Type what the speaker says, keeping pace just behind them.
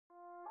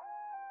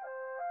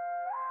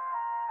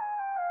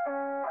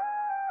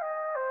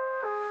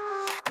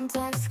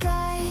Dark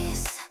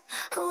skies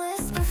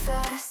whisper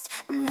fast,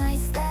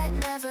 nights that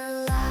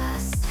never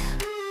last.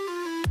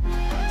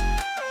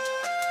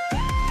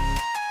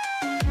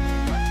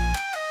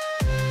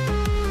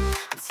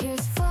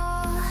 Tears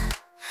fall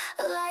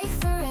like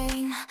the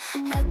rain,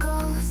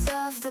 echoes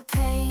of the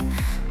pain.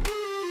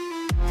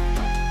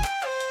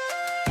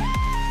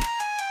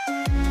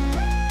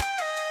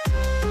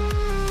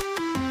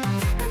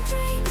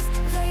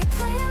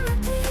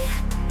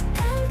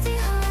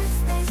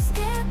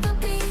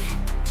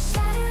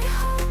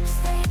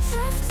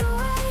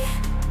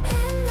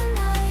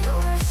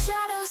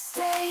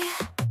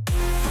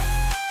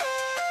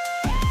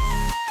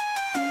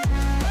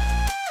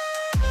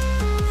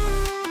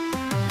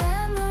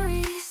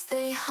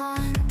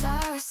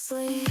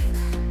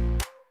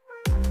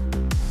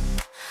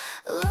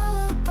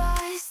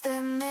 Lullabies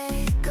that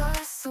make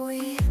us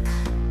weep.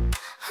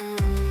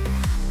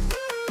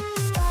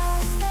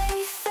 Stars,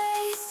 they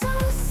fade so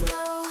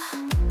slow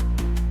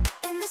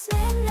in this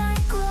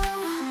midnight glow.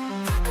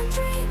 Broken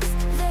dreams,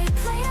 they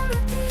play on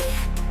repeat.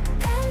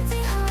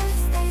 Empty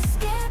hearts, they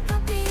skip a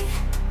beat.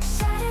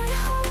 Shattered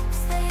hopes,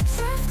 they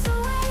drift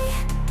away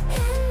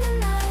in the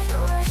night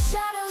where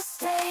shadows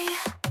stay.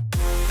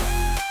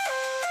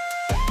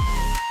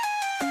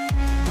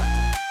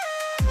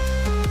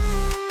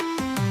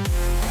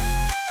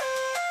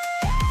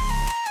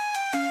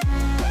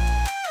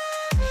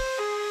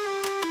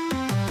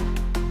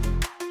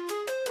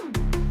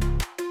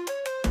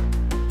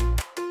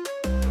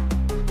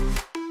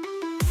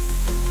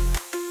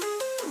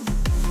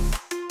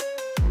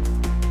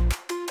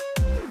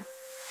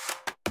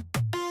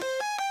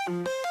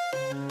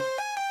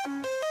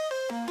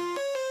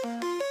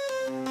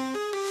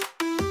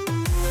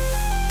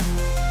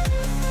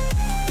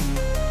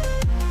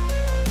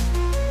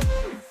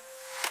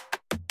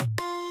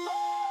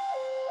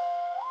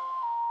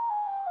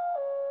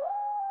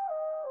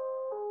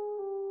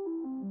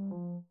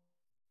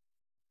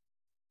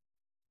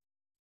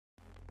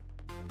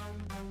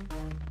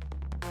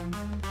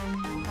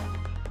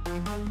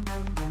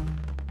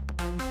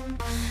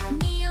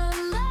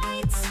 Neon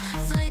lights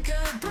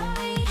flicker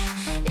bright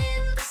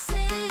in the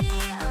city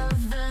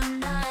of the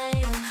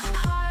night.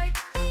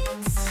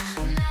 Heartbeats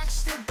match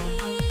the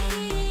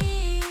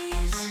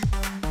beat,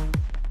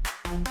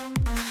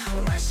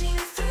 rushing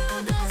through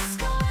the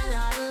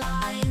skyline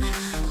line,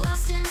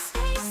 lost in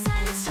space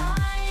and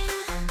time.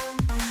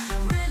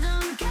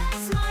 Rhythm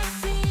gets my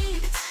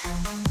feet,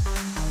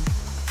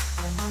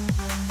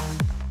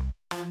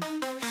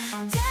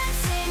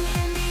 dancing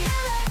in the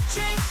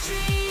electric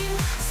dream,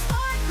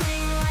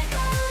 sparkling like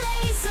a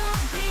laser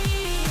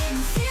beam.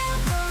 Feel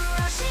the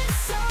rush, it's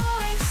so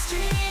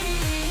extreme.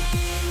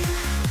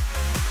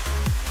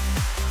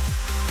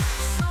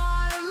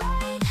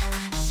 Starlight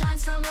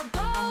shines from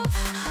above,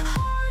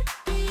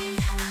 heartbeat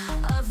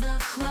of the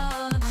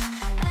club.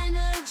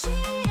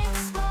 Energy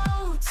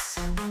explodes,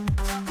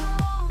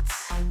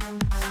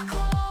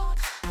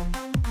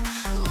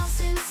 lost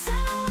in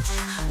sound,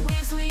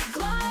 waves we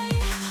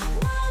glide,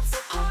 worlds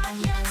apart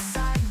yet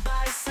side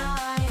by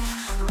side.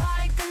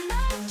 Ride the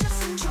night, just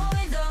enjoy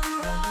the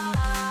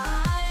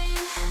ride.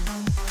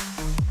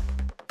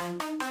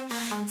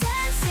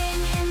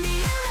 Dancing in the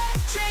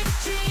electric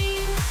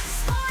dream,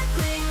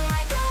 sparkling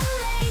like a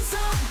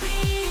laser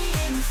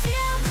beam.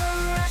 Feel the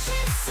rush,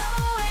 it's so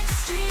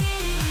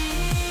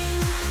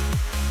extreme.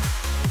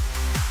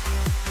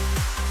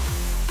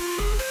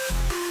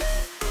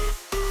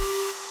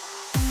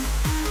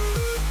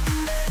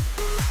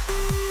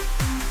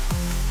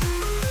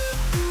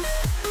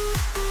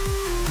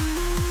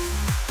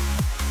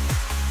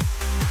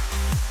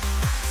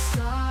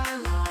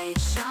 Starlight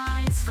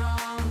shines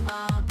from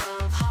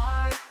above,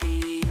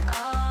 heartbeat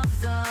of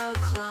the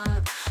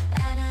club.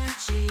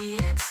 Energy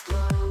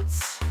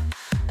explodes,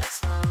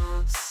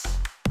 explodes,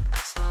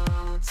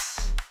 explodes.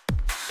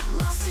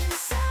 Lost in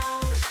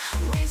sound,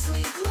 waves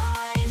we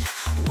glide,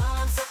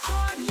 worlds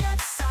apart yet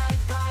side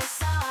by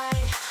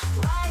side.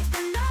 Ride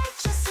the night,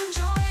 just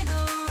enjoy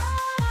the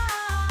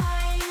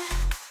ride.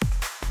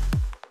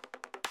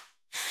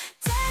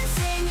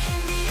 Dancing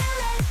in the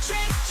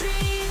electric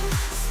dream,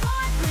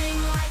 sparkling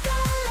like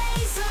a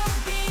laser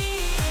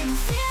beam.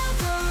 Feel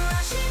the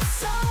rush, it's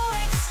so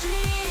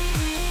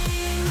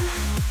extreme.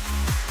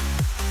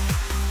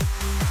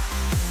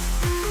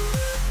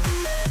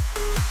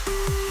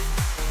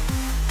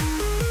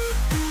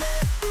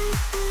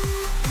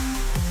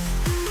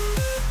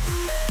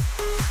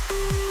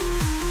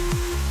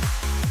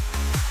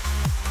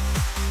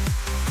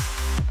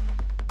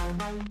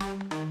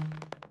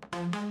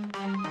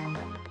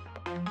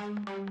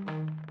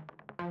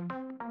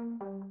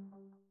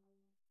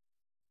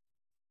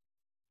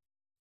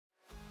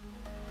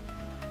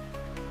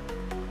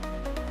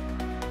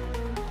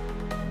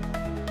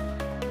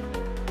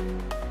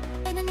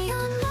 In the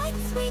neon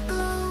lights we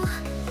glow,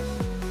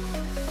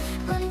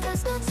 running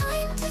fast, no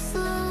time to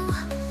slow.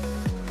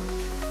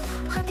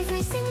 Heartbeat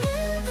racing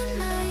in the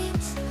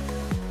night,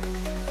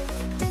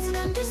 dancing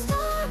under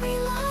starry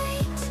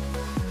light.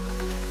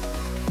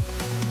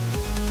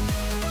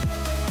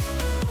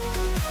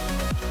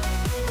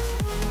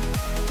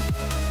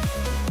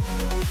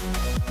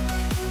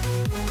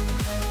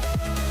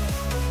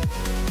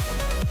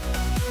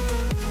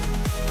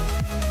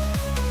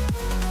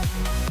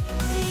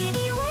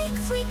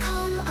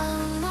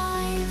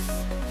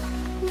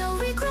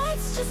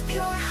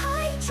 your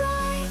high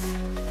drive.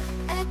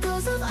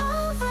 Echoes of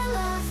all our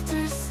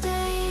laughter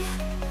stay,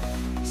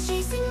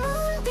 chasing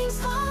moonbeams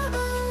far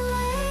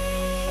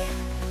away.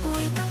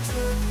 Wake up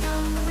to the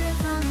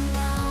rhythm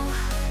now.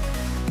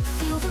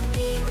 Feel the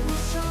beat,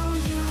 will show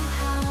you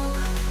how.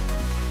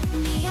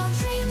 Neon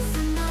dreams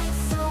the night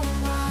so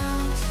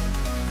wild,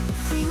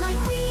 free like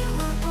we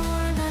were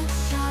born a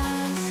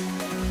child.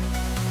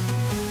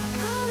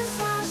 Colors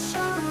flash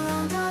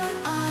around our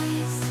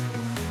eyes,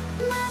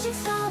 magic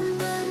found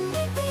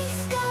beneath these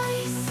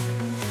skies.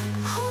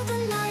 Hold the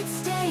night,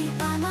 stay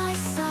by my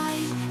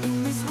side. In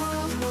this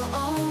world we'll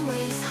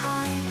always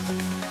hide.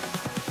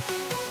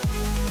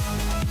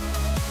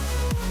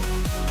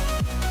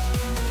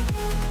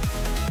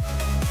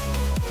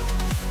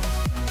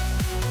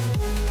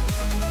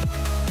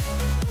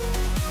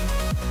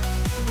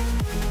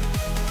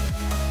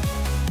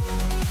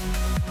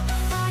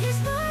 Fires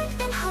burn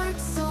and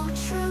hearts so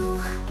true,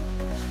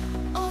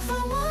 all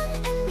for one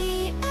and me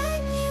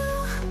and you.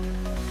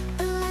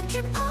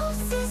 Electric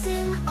pulses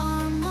in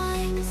our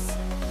minds,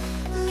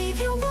 leave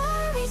your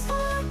worries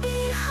far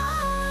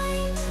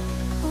behind.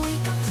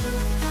 Wake up to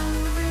the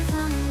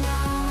rhythm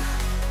now.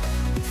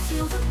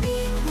 Feel the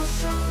beat, will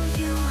show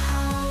you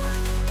how.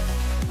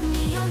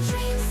 Neon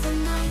dreams the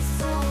night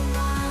so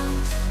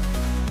wild,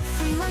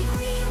 free like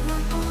we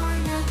were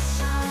born a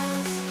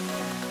child.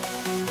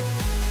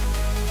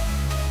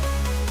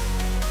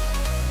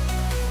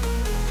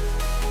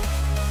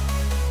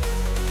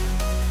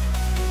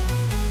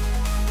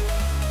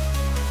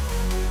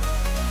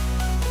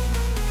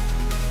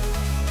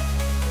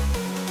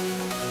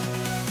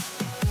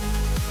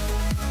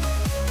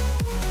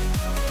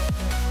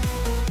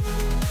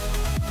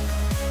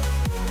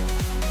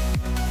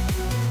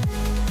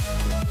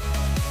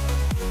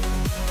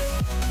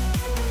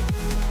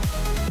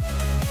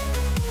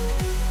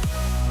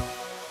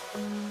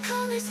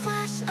 Colors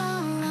flash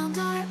around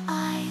our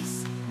eyes,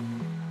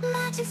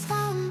 magic's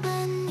found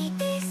beneath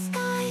these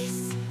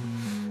skies.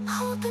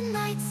 Hold the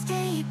night,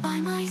 stay by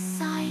my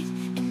side.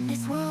 In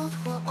this world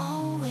we'll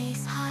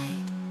always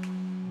hide.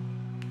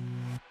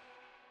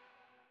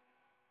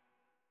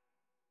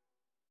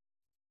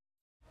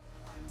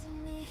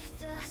 Underneath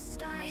the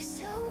sky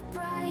so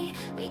bright,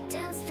 we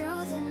dance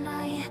through the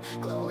night,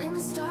 glowing the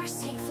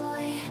stars take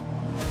flight.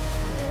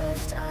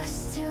 Lift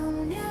us to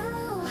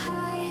new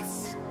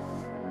heights.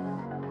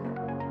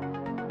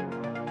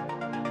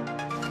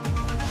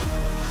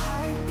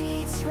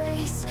 Heartbeats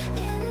race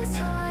in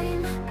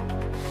time,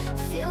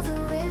 feel the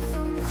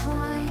rhythm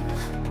climb.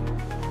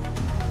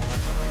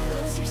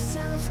 Lose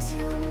yourself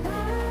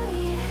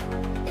tonight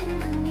in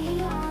the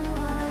neon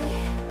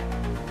light.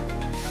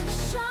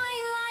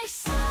 Shine like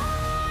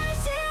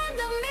stars in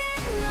the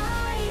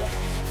midnight,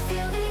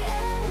 feel the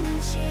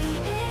energy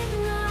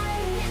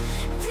ignite.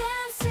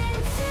 Dancing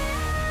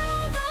till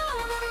the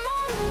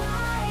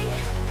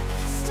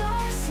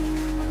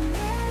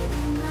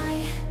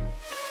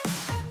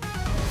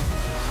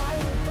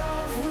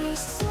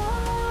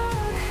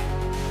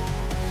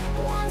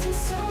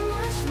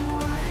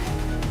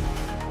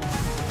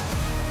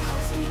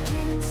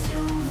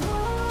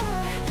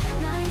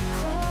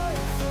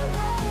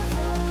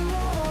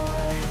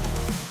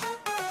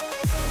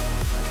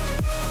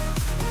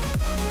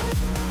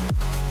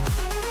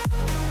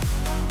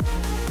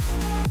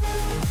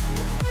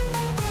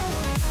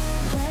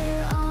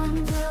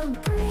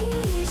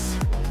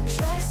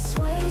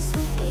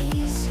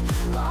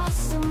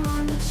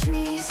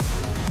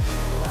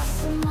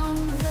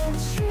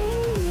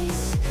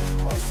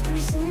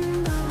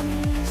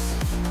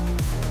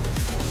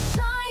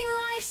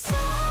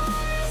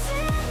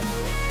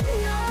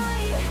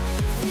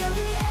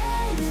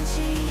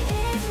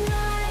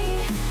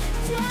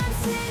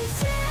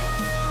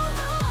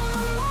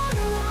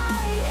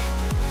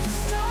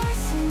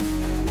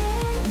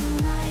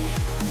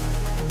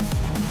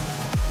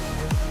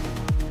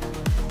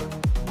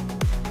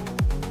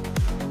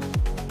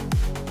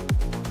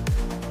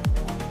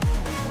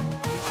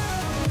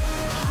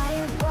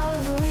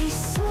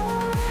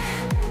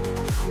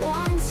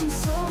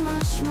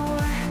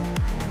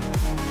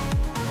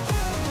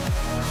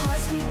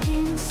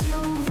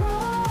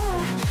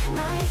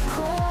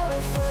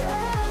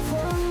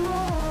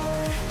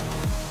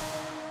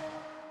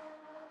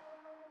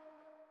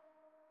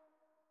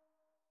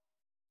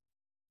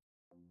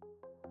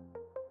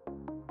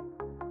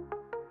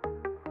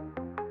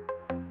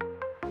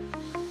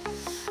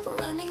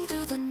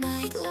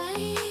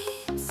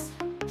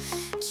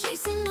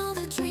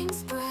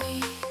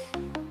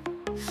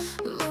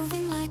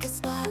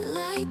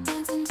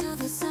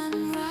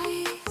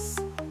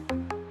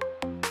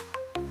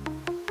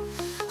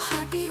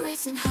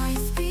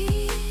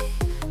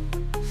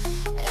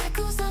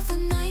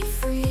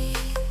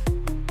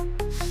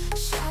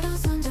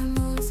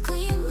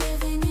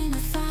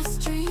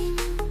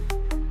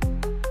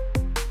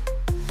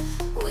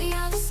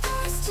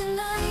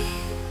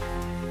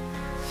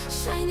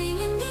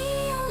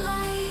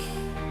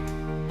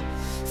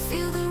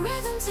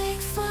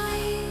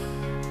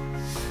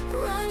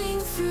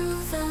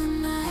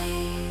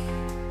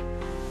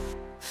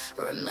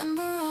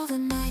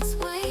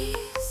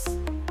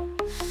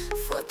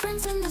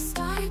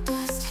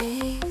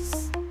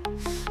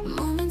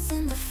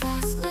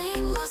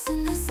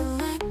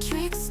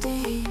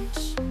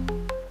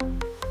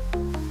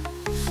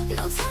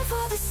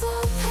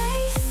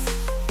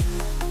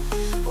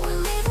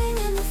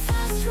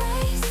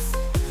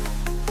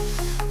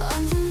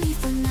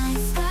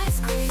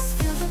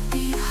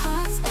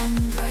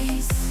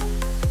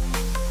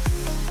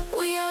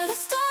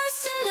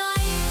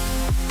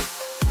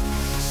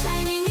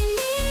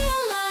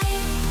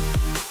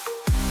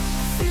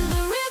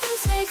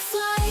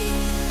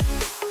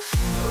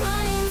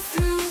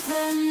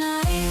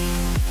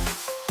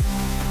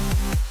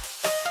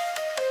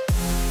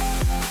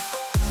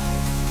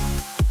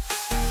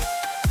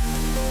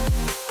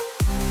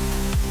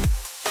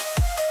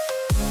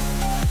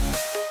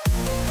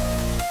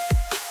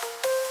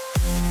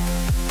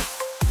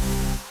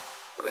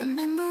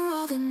Remember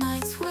all the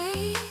nights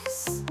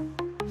ways,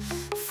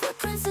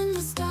 footprints in the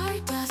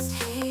stardust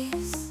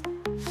haze,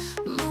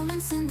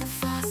 moments in the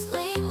fast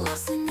lane,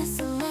 lost in this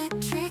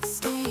electric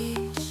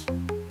stage.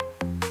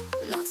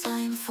 No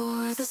time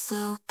for the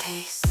slow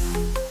pace.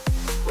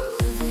 We're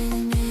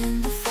living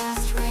in the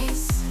fast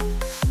race,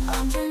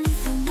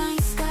 underneath the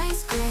night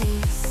sky's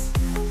grace.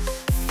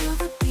 Feel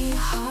the beat,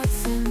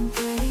 hearts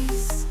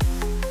embrace.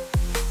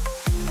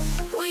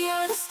 We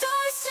are the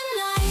stars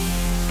tonight,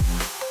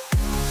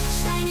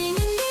 shining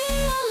in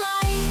neon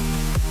light.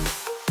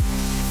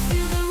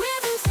 Feel the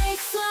rhythm take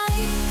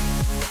flight,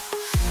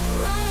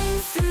 running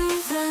through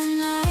the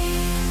night.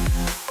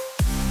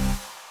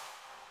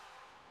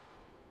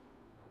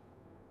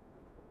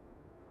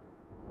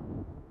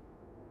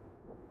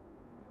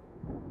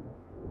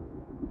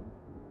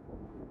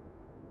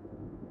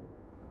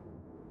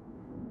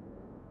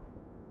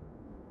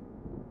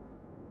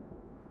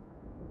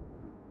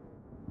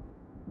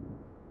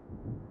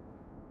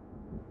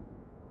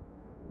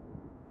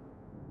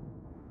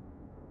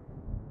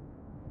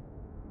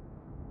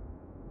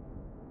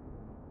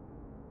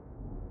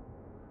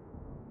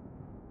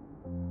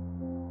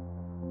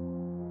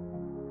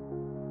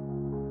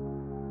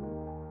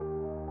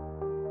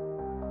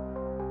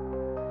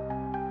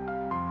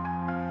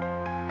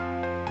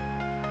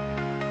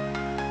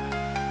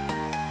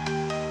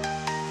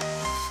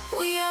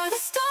 We are the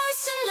stars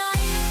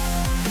tonight,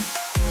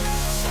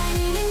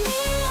 shining in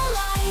neon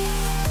light.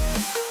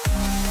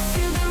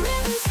 Feel the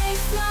rhythm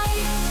take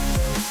flight,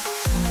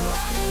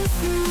 running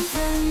through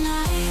the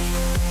night.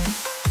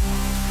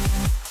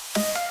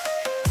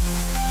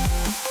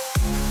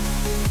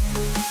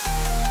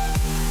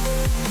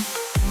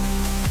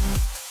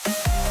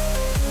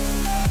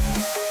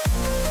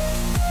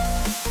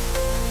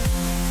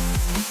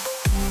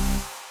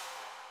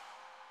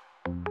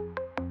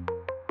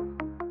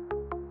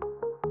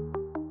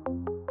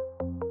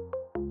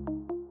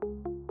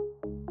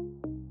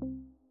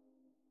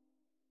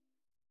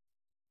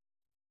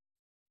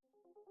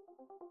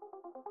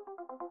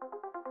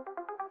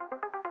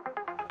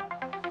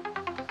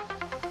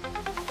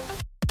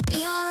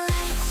 Neon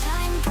light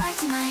shine bright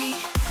tonight,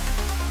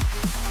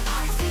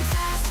 hearts beat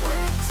fast,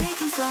 we're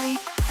taking flight.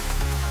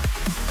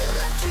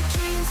 Electric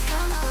dreams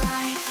come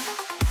alive,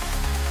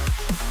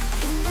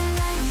 in the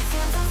night we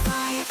feel the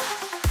vibe.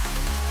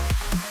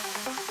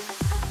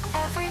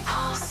 Every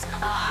pulse,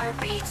 a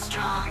heartbeat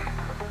strong,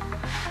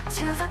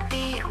 to the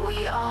beat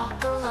we all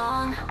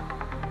belong.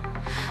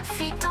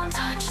 Feet don't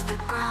touch the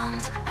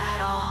ground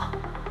at all,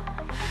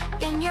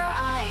 in your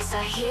eyes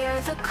I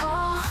hear the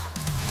call.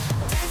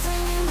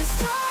 Dancing in the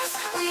stars,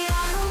 we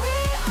are who we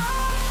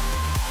are.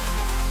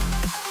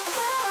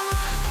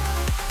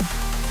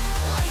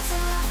 Lights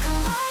and love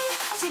collide,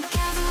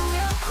 together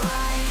we'll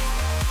glide.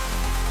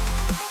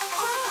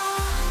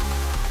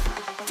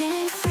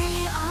 Getting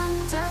free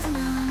under the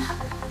moon,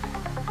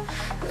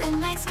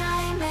 midnight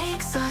sky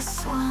makes us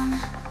swoon.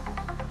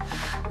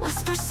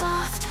 Whisper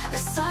soft, a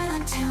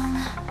silent tune,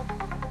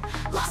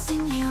 lost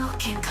in you,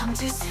 can't come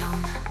too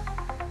soon.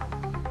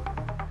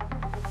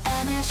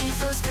 Energy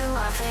flows through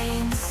our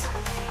veins,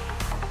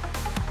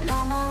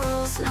 no more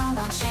rules, no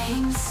more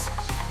chains.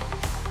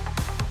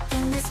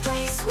 In this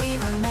place we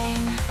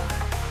remain,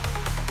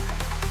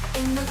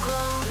 in the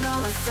glow,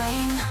 no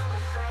refrain.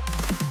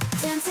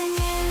 Dancing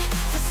in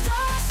the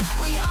stars,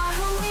 we are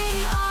who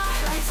we are.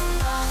 Lights and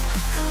love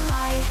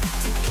collide,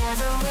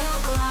 together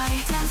we'll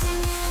glide.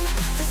 Dancing in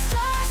the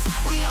stars,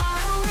 we are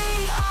who we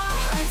are.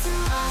 Lights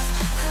and love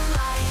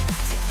collide,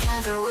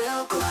 together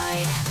we'll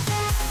glide.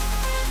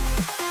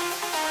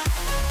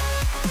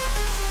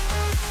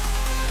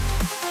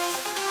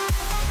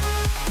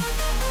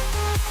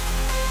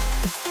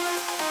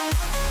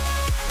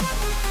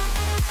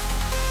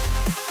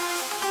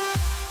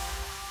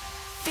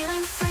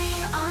 Feeling free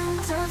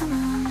under the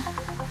moon,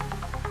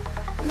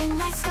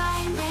 midnight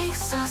sky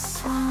makes us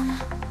swoon.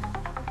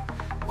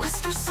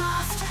 Whisper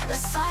soft, a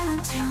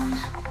silent tune,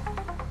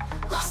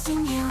 lost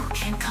in you,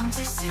 can't come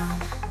too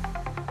soon.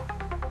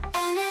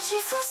 Energy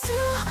flows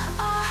through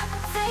our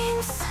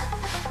veins,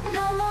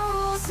 no more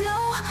rules,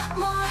 no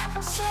more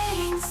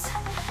chains.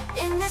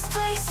 In this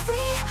place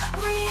we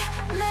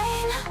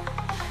remain,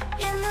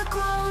 in the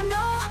glow,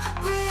 no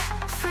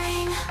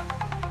refrain.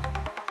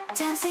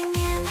 Dancing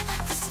in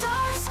the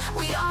stars,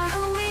 we are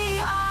who we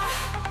are.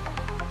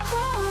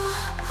 Ooh,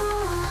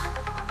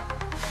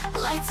 ooh.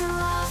 Lights and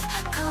love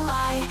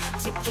collide,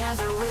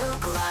 together we'll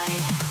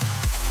glide.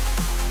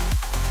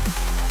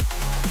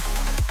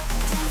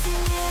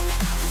 Dancing in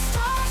the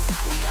stars,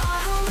 we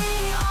are who we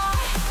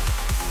are.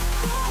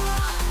 Ooh,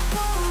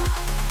 ooh.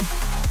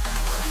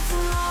 Lights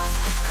and love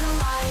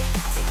collide,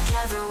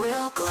 together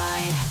we'll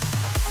glide.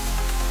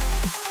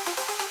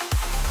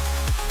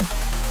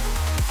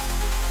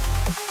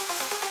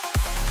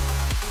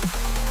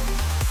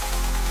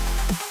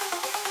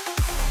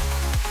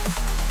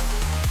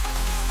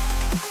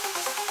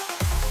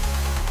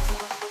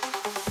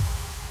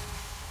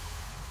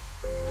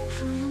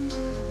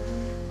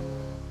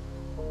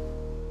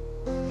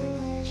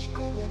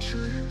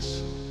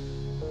 trees.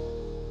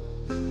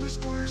 In this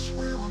place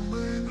we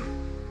remain,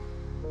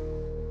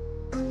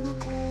 in the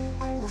glow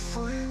of a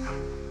flame.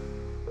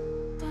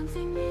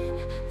 Dancing in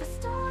the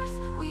stars,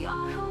 we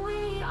are who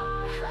we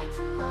are. Like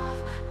to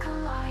love,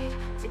 collide,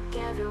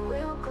 together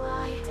we'll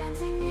glide.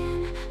 Dancing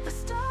in the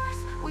stars,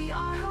 we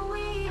are who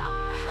we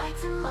are. Like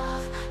to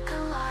love,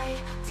 collide,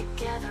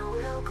 together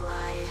we'll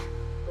glide.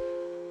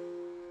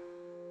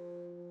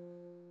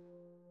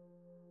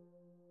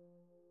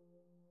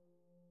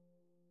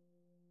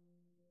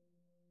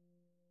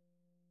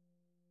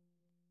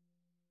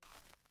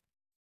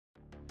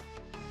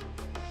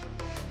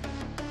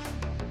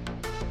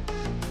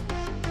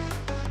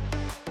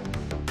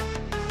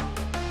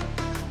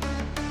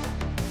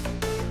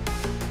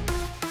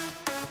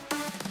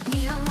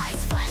 Neon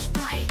lights flash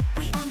bright,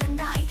 we own the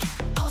night.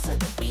 Pulse of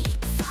the beat,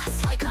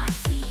 fast like our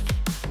feet.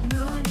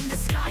 Moon in the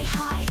sky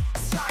high,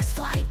 stars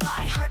fly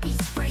by,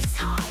 heartbeats race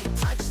high,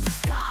 touch the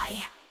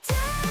sky.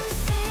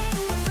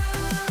 Dancing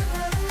through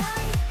the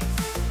night,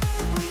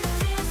 we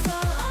feel so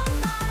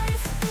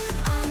alive.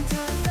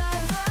 Under the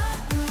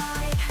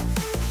light,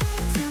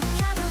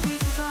 together we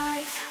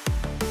thrive.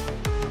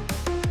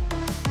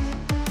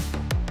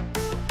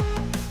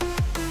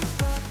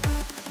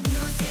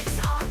 Music's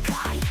our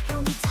guide, no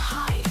need to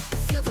hide.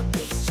 Feel the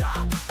bass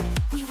drop,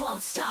 we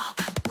won't stop.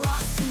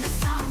 Lost in the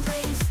sound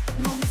waves,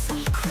 moments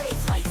we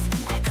crave, lights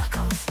and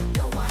echoes,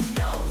 no one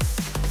knows.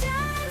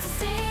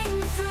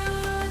 Dancing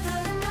through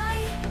the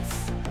night,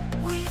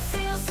 we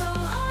feel so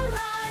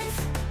alive.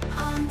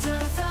 Under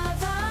the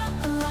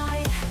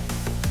light,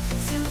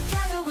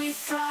 together we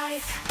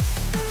thrive.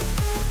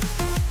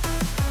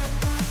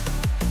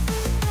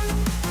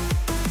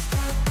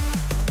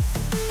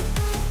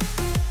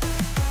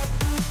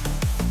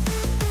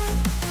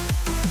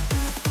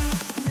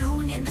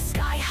 Moon in the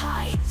sky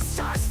high,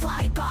 stars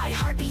fly by,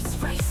 heartbeats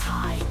race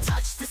high,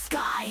 touch the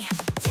sky.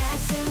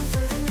 Dancing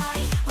through the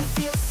night, we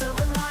feel so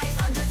alive.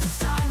 Under the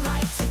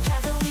starlight,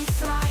 together we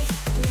thrive.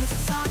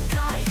 Music's our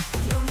guide,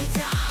 no need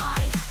to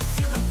hide.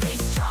 Feel the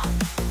bass drop,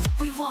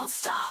 we won't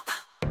stop.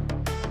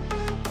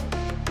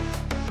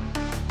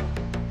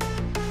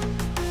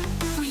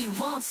 We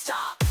won't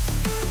stop.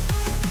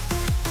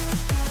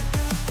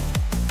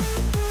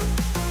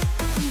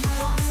 We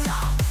won't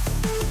stop.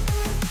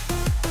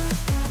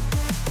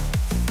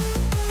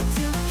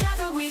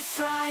 Together we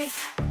thrive.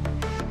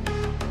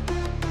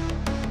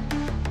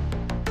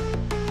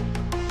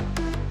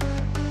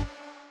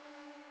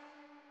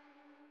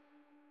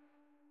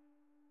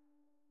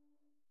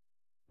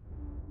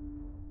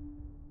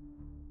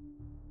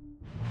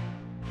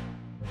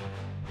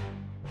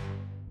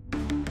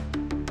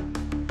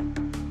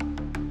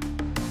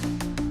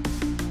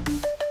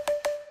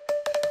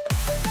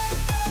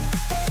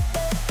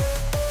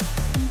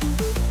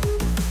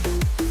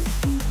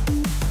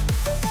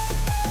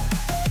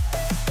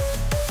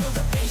 Feel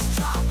the bass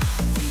drop,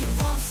 we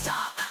won't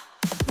stop.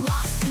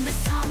 Lost in the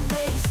sound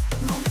waves,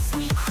 moments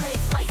we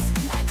crave, lights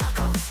and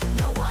echoes,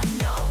 no one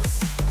knows.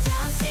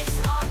 Dancing's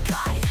our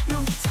guide, no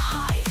need to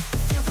hide.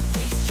 Feel the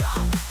bass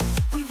drop,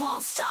 we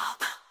won't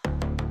stop.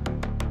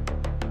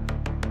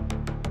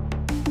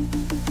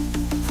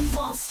 We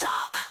won't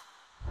stop.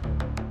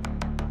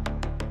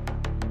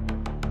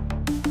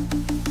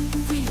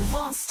 We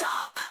won't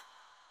stop.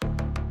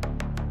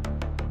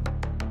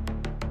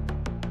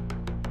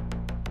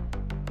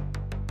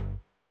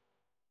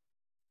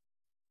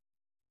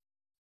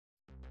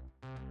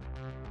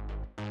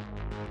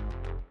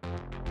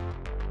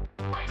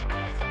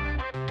 Whispers in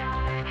the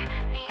dark,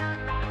 neon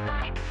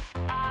lights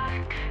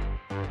arc.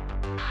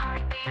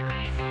 Heartbeat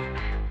racing,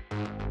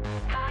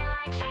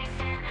 skyline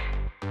chasing.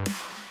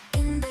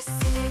 In the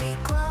city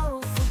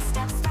glow,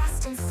 footsteps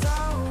fast and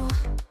slow.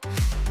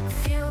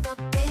 Feel the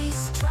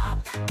bass drop,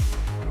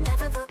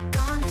 never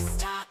gonna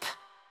stop.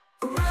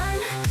 Run,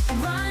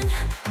 run,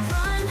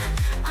 run,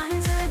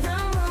 under the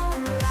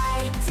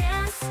moonlight.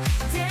 Dance,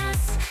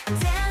 dance,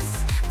 dance,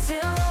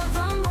 till all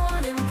the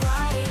morning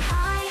bright.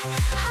 High,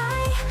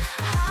 high,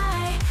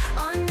 high,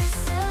 on this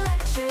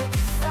electric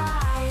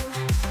vibe.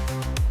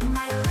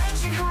 My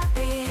electric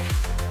heartbeat,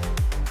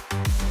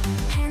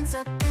 hands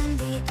up in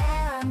the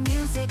air,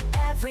 music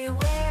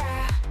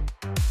everywhere.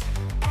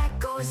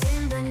 Echoes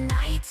in the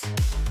night,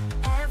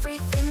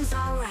 everything's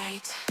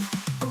alright.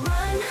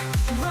 Run,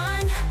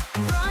 run,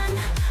 run,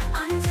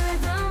 under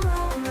the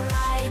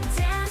moonlight.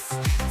 Dance,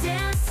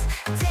 dance,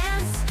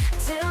 dance,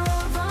 till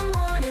all the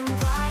morning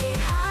bright.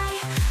 High,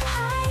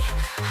 high,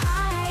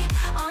 high,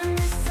 on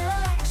this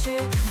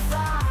electric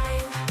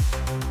vibe.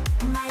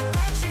 My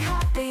electric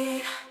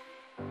heartbeat.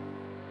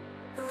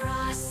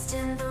 Lost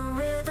in the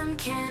rhythm,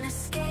 can't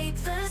escape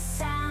the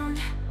sound.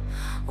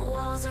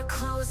 Walls are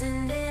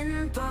closing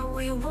in, but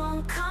we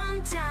won't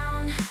come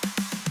down.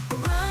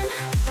 Run,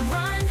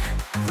 run,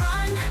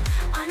 run,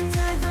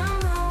 under the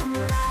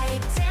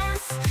moonlight.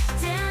 Dance,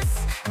 dance,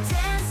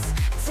 dance,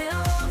 till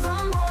all the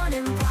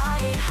morning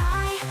bright.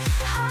 High,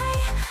 high,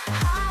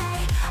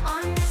 high,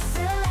 on this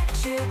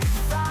electric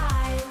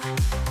vibe.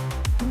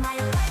 My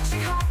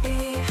electric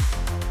heartbeat.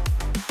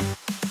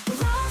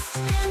 Lost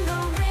in the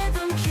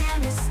rhythm,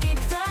 can't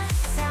escape the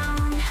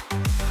sound.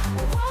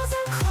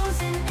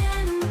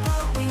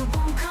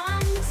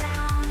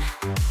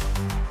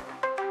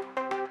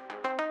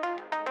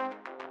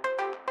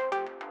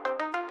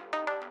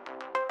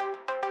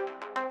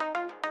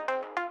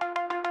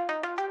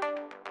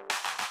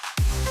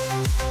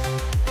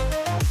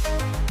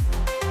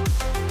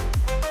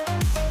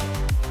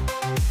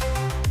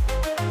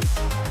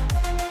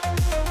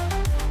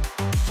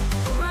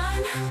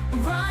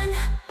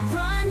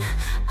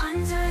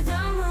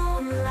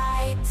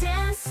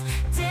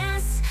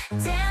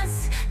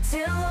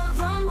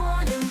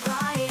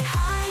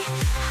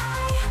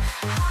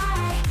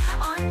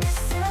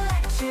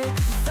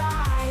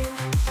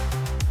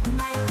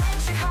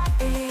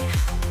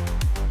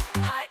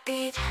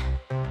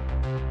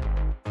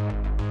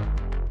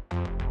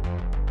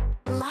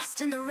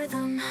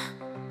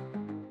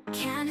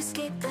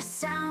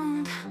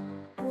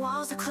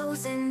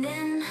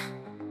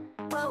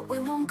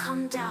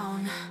 come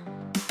down.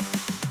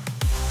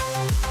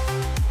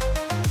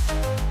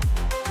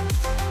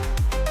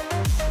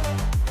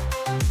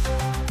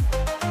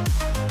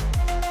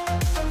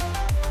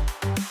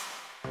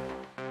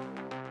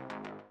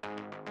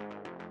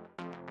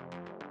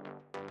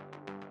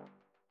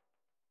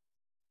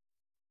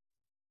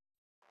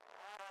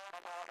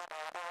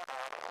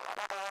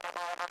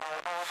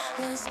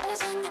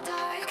 Whispers in the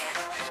dark,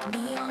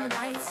 neon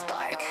lights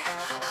spark,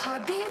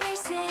 heartbeat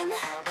racing,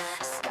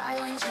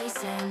 skyline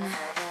chasing.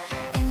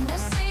 In the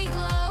city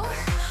glow,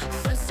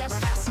 footsteps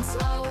fast and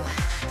slow.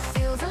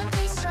 Feel the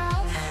bass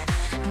drop,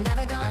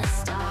 never gonna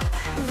stop.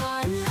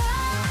 Run,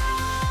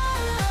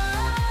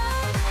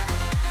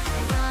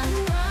 run, run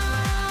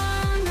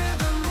under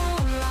the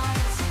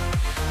moonlight.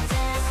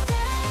 Dance,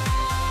 dance,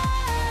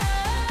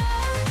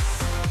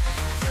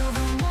 till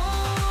the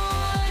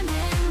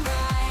morning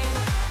light.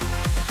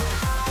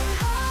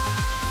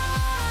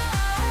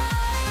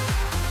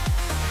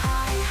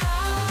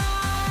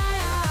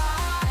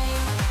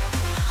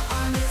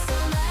 On this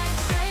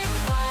electric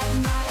vibe,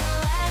 my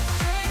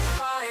electric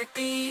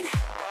heartbeat.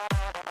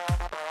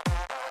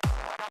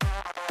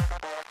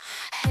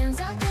 Hands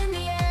up in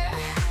the air,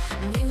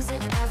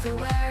 music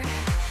everywhere,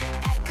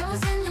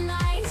 echoes in the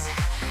night,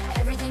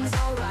 everything's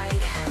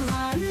alright.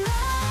 Run,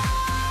 run,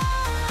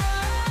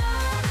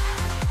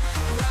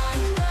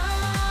 run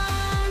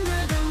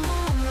under the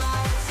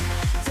moonlight,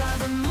 till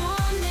the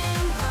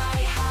morning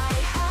light.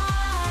 High,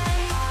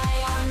 high, high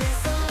on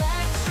this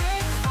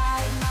electric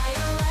vibe, my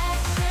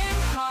electric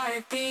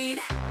heartbeat.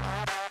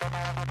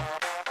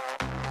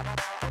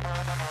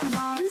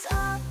 Bones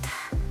up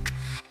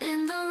in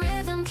the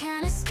rhythm,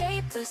 can't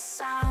escape the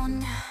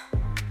sound.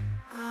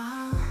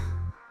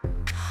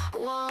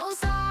 Walls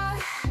are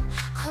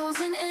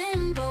closing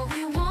in, but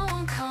we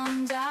won't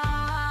come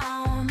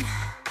down.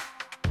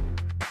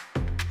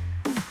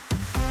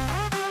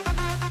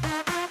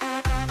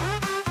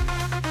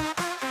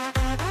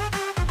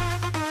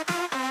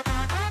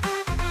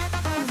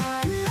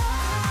 Run,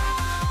 run,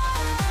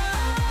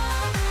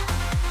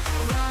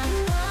 run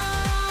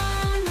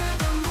under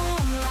the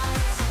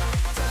moonlight,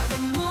 till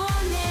the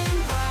morning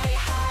light.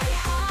 High,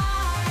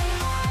 high,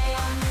 high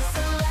on this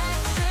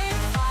electric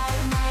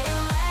vibe, my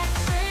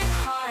electric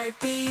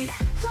heartbeat.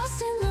 Lost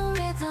in the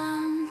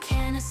rhythm,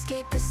 can't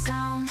escape the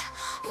sound.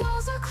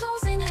 Walls are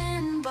closing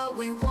in, but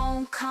we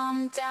won't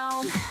come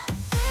down.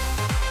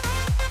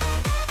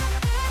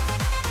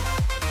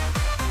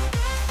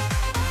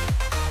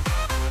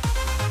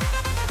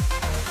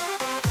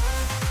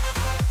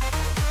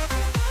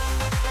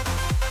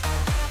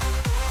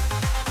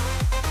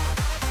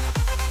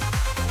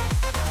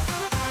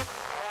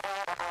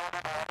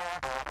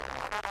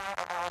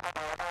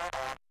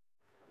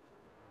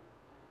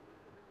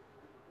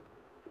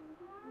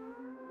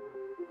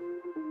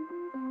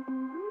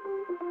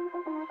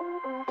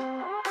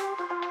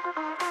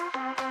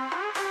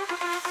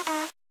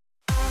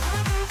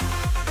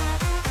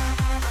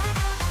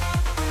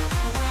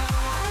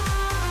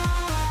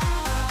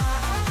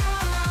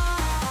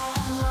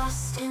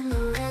 Lost in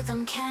the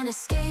rhythm, can't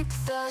escape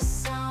the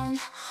sound.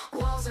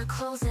 Walls are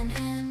closing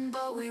in,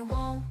 but we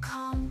won't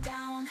come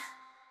down.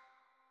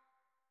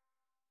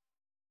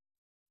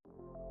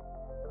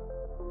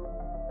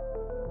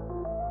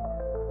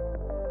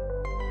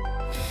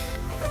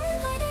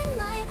 Red light in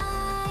my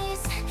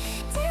eyes,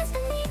 dance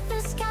beneath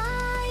the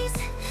skies.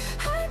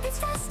 Heartbeats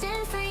fast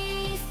and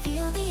free,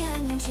 feel the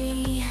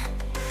energy.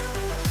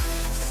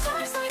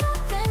 Stars light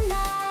up the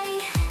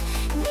night,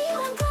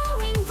 neon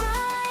glowing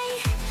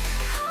bright.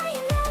 High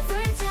and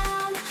never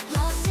down,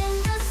 lost in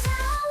the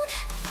sound.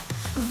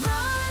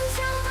 Run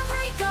till the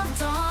break of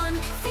dawn,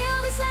 feel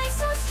this night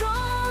so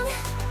strong.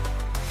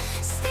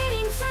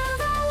 Speeding through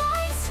the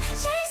lights,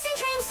 chasing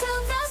dreams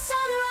till the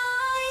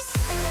sunrise.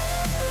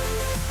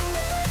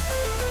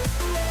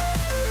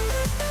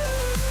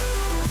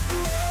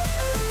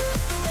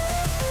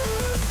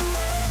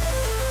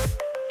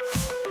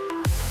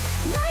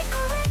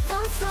 Nightcore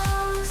rhythm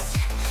flows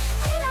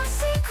in our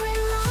secret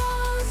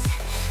lows.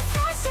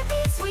 Faster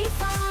beats we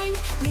find,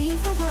 leave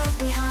the world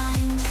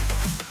behind.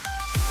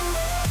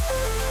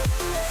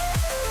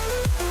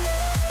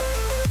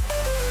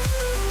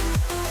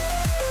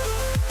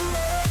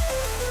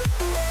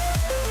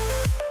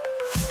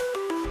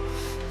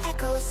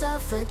 Echoes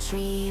of a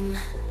dream,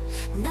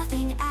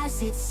 nothing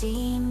as it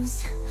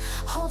seems.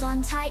 Hold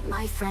on tight,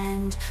 my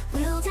friend,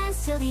 we'll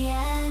dance till the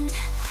end.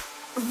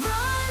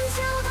 Run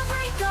till the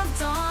break of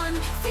dawn,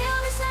 feel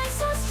this night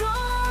so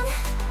strong.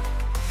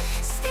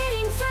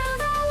 Speeding through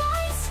the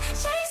lights,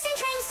 chasing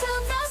dreams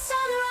till the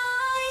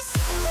sunrise.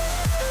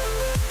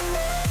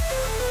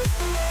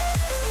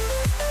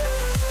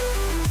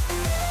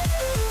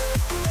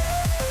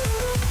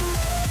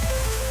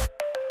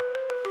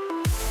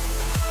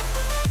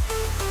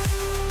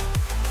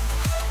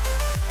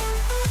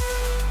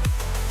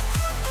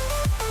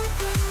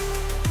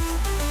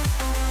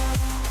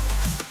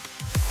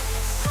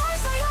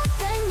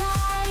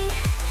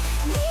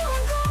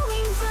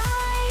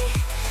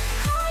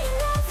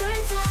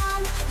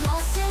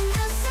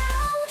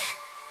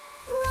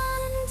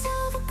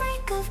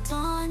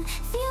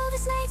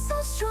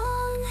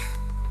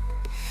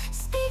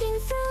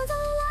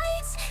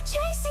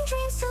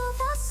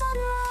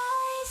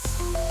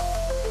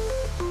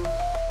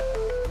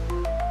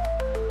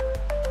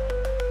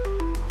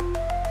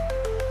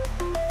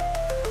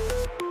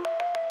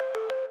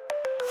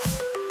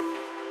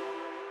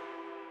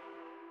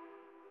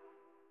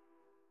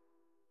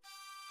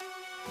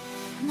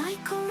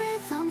 Nightcore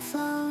rhythm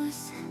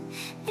flows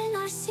in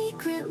our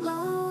secret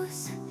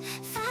lows.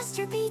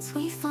 Faster beats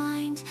we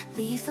find,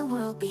 leave the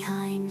world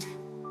behind.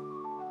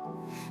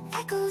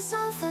 Echoes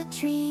of a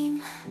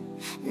dream,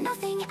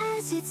 nothing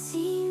as it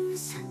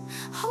seems.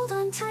 Hold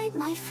on tight,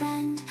 my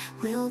friend,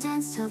 we'll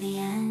dance till the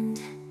end.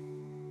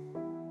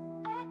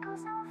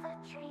 Echoes of a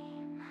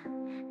dream,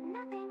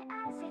 nothing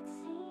as it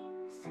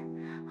seems.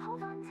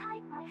 Hold on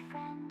tight, my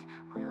friend,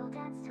 we'll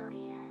dance till the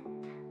end.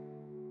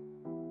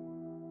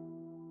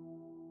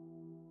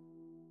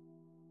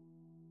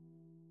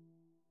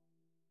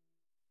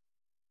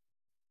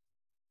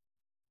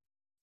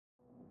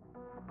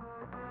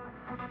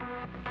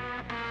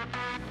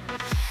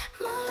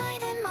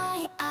 Moonlight in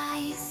my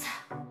eyes,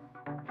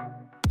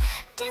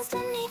 dance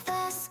beneath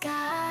the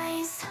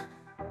skies.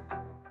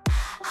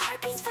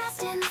 Heartbeats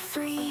fast and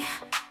free,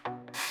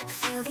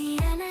 feel the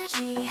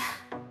energy.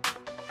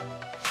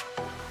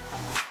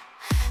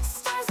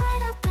 Stars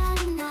light up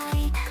at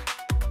night,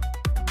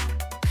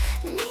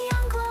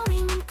 neon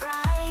glowing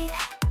bright.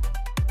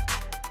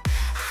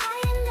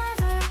 High and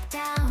never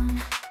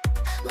down,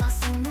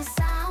 lost in the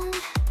sound.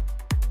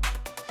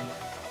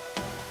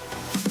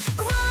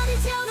 Run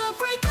until the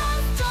break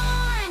of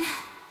dawn,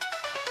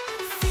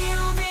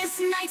 feel this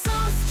night so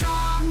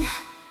strong.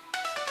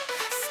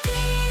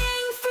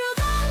 Speeding through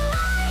the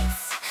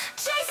lights,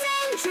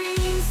 chasing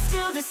dreams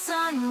till the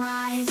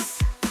sunrise.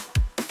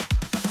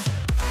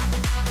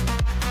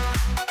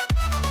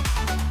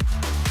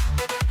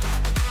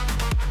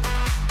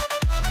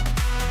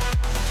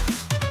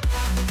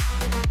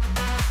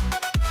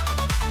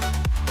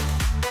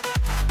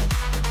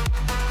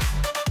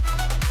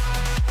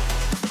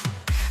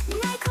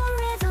 Nightcore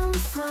rhythm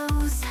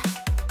flows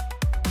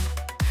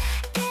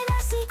in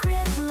our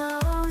secret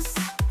lows.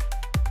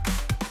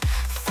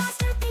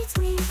 Faster beats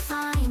we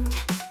find,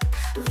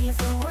 leave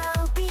the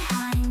world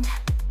behind.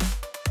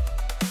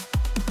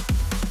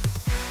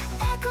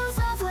 Echoes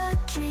of a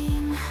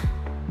dream,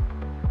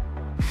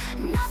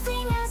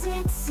 nothing as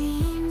it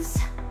seems.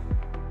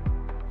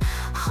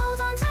 Hold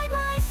on tight,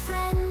 my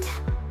friend,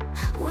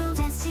 we'll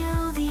dance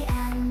till the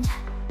end.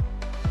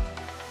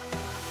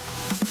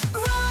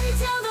 Run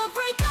until the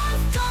break of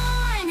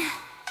dawn,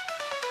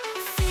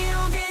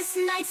 feel this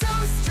night so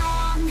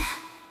strong.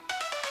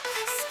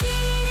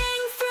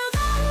 Speeding through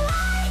the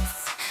lights,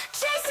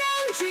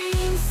 chasing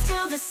dreams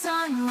till the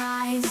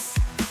sunrise.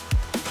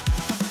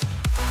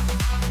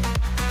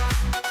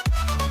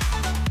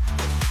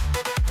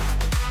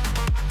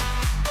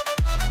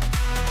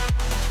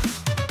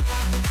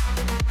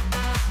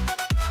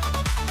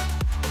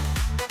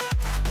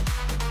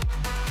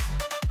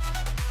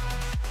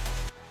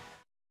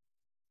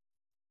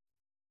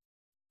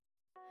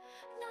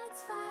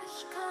 Nights flash,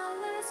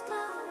 colors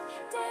glow,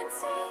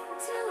 dancing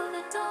till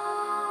the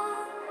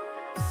dawn.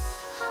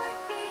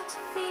 Heartbeat,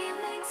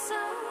 feeling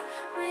so,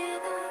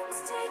 rhythms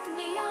take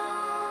me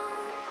on.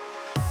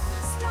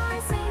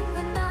 Stars in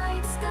the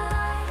night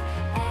sky,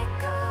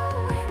 echo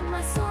in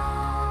my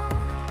song.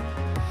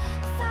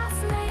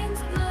 Fast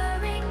lanes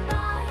blurring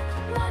by,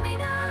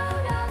 running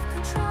out of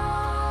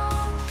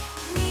control.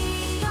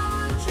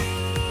 Neon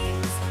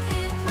dreams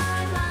in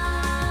my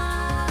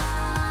mind,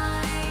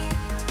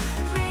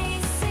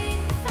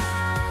 racing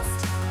fast,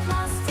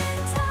 lost in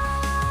time.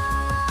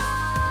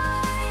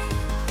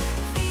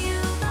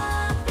 Feel the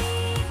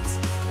beat,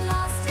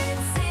 lost in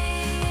sync.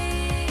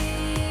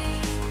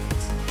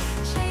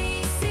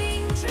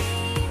 Chasing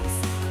dreams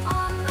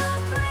on the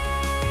brink.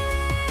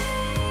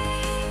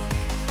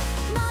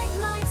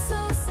 Night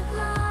so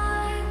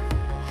sublime,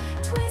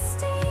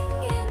 twisting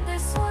in their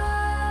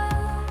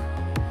swirl.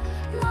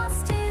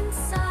 Lost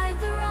inside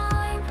the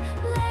rhyme,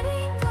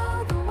 letting go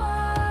the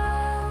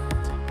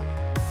world.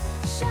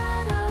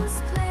 Shadows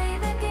play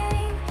the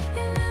game,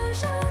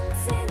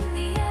 illusions in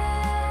the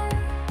air.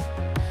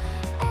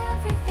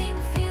 Everything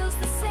feels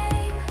the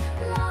same,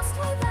 lost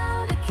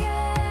without a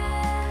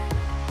care.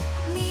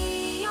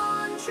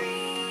 Neon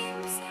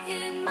dreams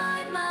in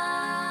my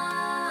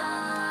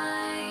mind,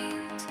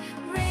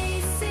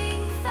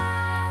 racing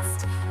fast,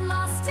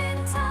 lost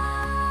in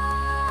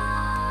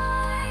time.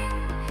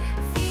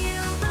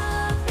 Feel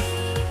the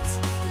beat,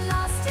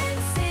 lost in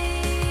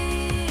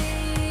sync.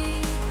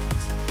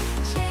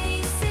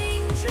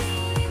 Chasing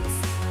dreams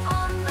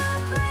on the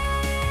brink.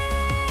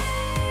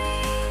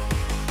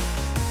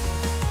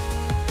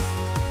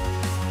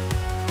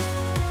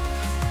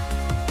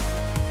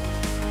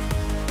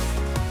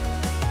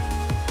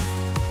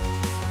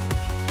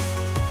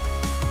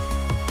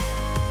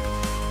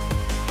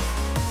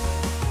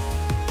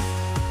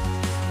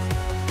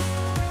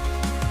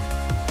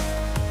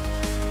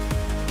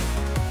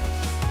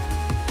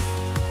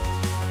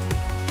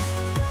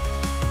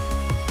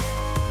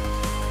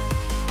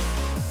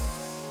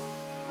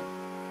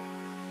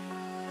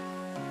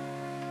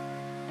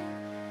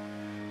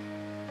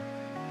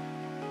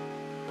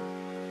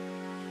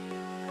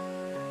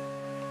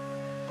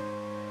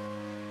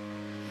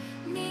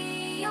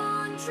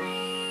 Neon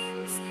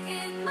dreams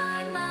in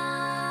my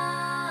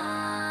mind,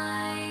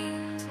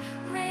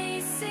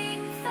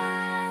 racing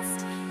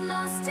fast,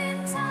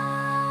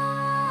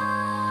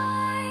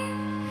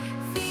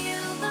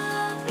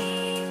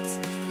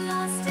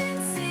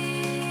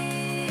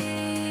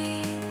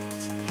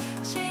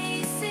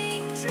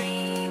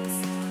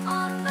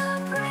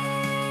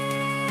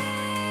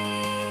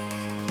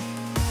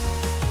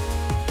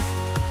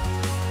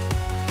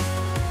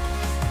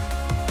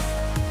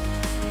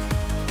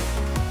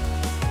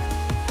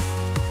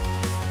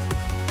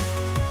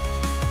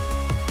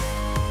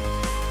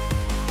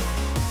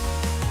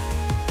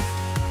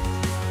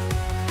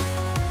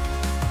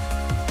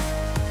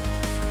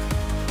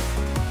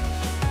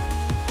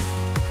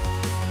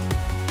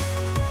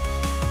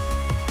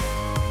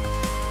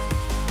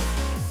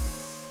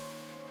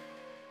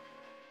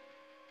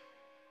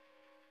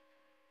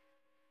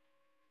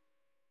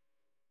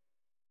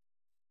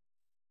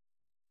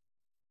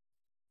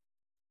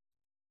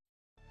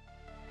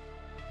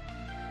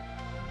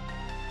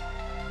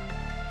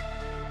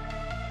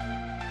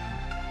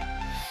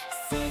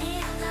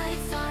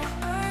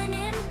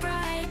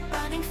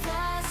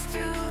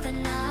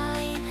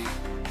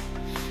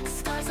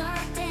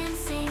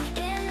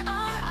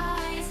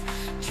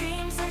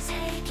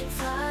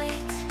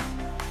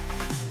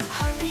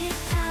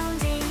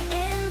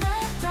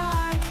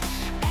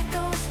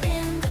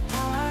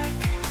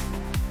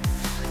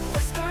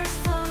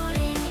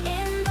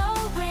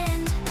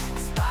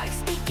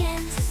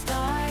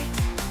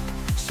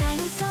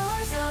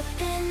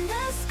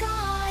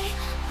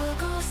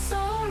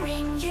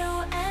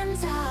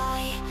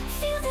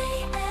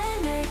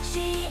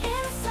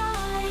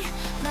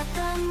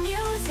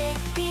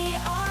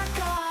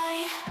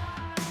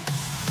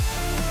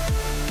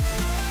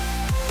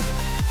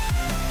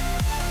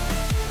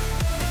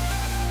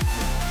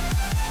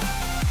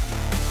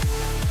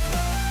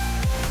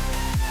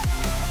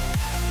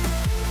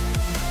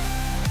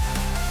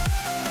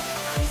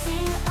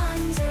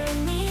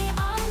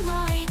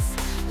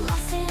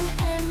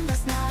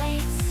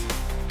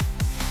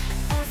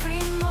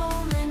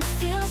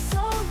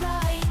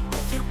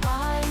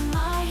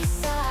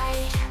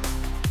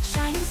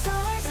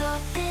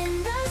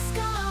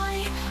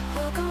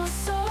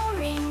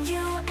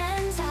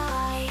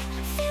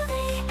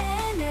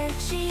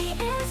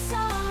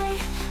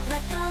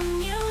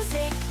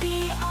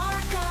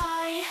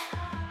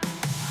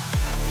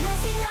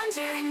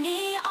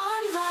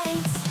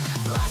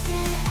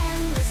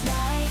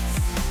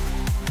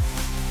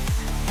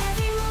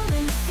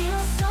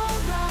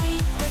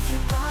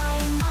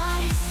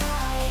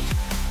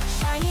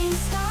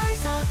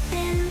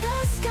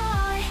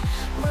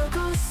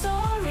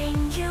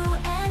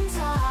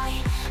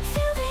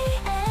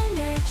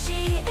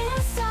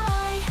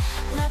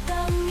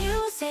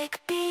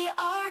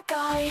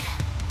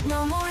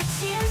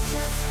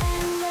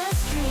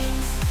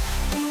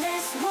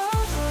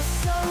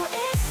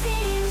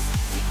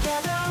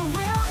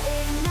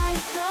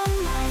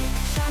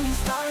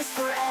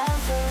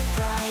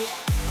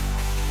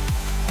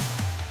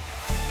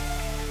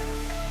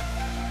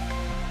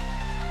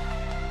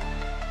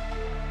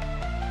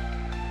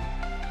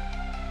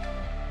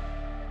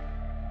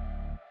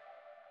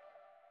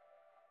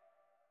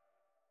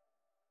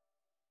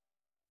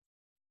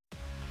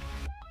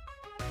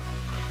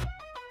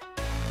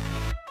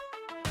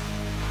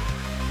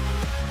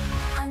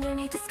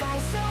 Underneath the sky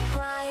so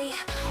bright,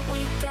 we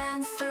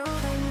dance through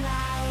the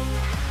night.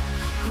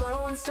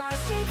 Glowing stars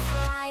take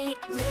flight,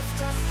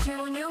 lift us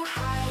to new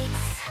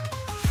heights.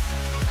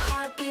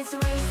 Heartbeats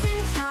race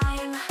in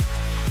time,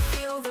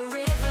 feel the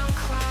rhythm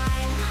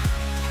climb.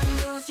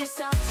 Lose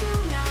yourself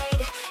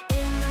tonight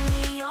in the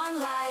neon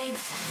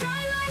lights.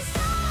 Bright like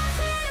stars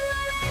in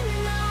the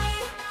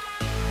midnight.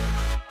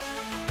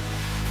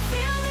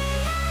 Feel the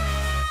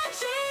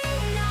energy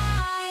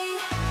night.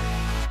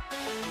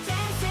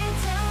 Dancing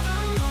till the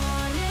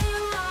morning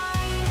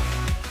light.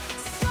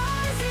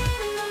 Stars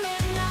in the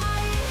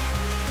midnight.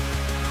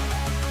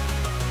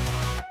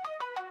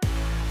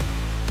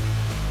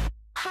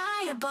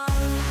 High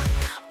above,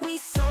 we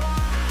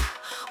soar,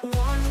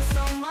 wanting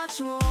so much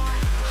more.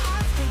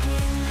 Hearts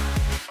begin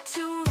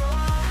to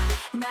roar,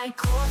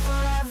 Nightcore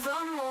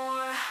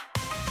forevermore.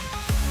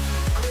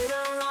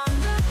 Glitter on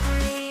the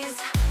breeze,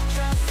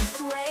 just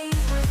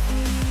sways with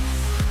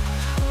ease.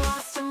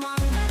 Lost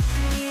among the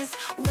trees,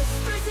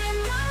 whispers in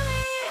the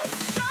leaves.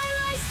 Shine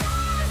like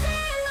stars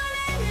in the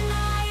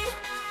midnight.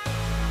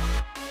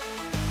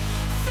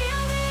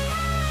 Feel the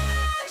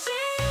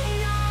energy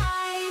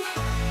night.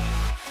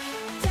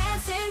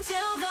 Dancing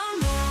till the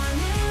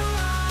morning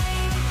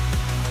light.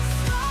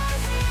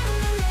 Stars in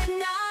the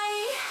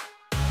midnight.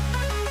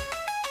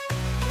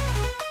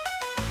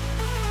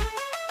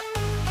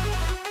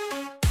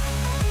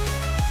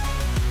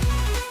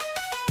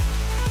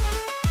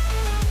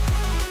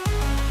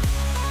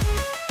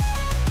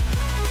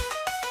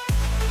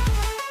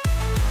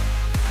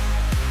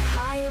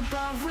 High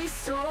above we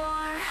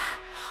soar,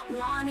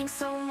 wanting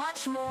so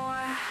much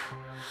more.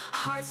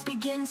 Hearts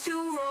begin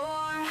to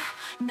roar,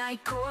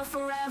 Nightcore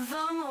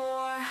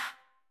forevermore.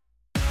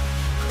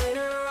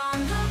 Glitter on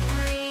the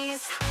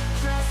breeze,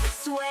 dress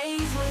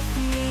sways with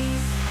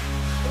ease.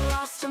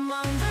 Lost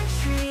among the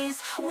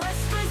trees,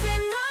 whispers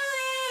in the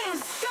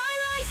leaves.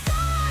 Shine like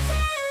stars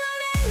in the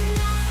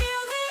midnight.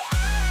 Feel the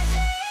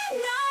energy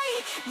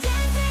night.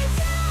 Dancing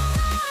till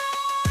the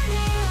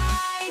morning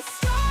light.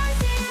 Stars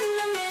in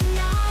the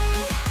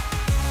midnight.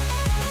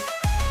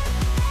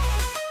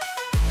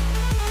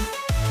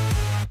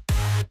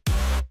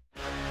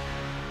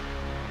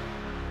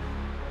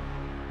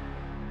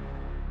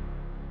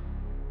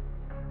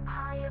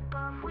 High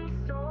above we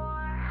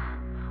soar,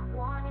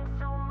 wanting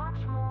so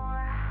much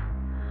more.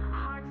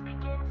 Hearts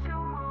begin to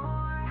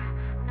roar,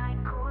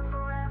 Nightcore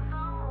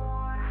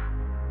forevermore.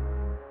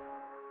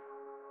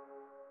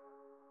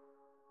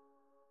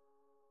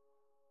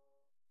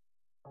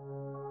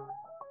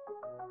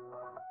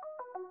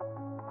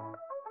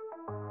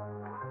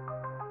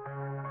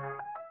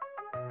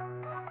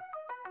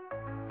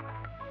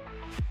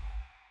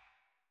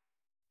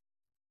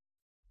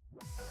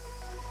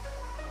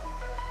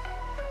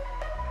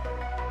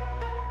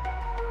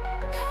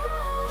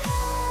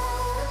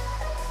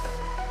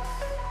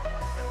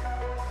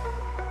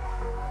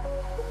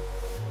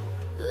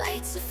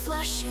 Lights are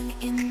flashing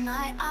in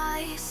my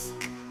eyes.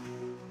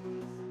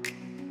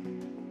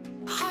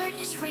 Heart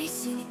is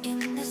racing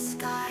in the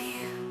sky.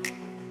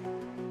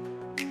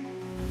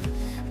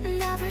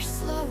 Never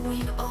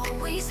slowing,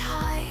 always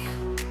high.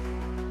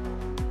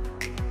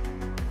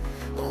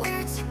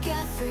 We're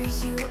together,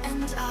 you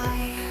and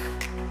I.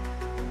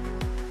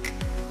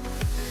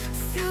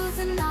 Through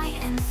the night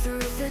and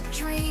through the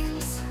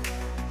dreams,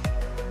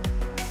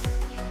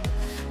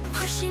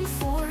 pushing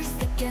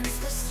forth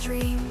against the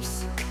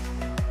streams.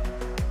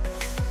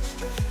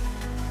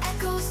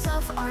 Echoes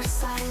of our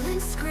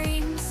silent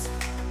screams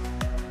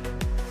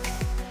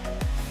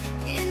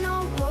in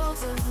a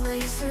world of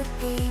laser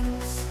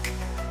beams.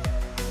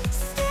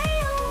 Stay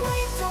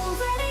away, don't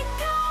let it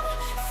go.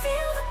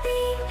 Feel the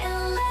beat and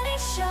let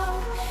it show.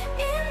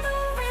 In the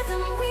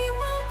rhythm we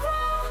will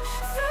grow.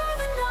 Through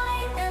the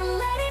night and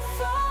let it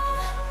flow.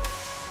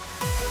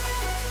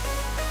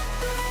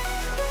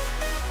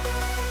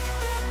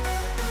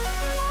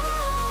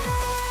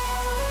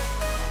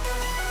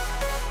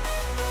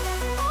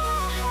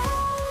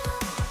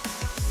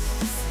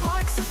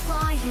 Sparks are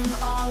flying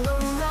all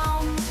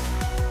around.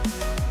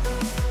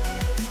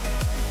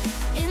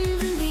 In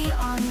the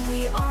neon we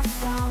are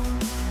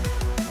found.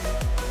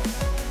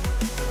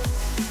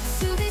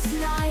 To this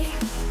night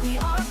we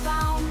are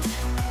bound.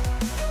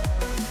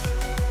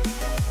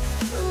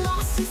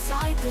 Lost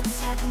inside the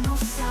techno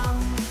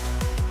sound.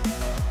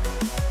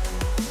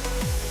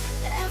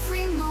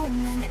 Every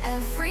moment,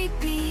 every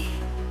beat,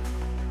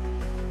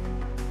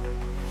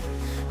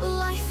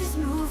 life is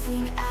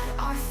moving at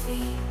our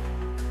feet.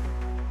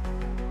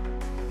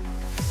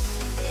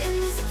 In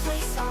this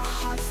place our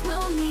hearts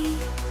will meet.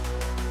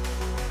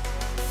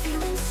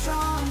 Feeling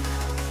strong,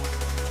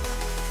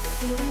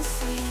 feeling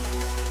sweet.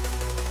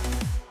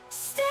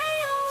 Stay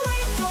away,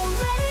 don't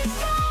let it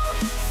go.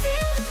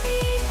 Feel the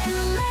beat and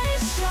let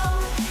it show.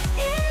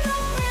 In the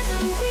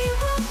rhythm we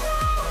will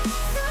grow.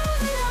 Through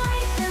the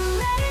night and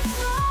let it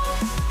flow.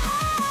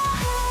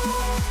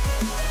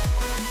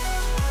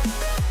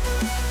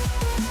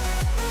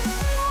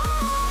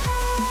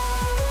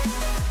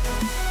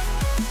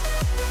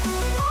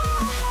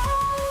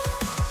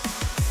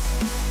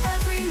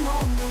 Every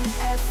moment,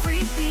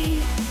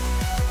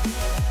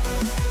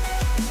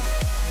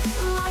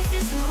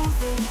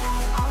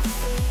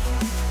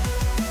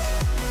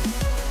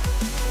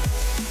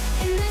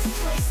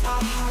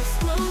 our hearts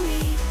will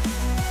meet.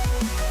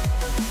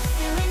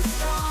 Feeling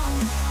strong,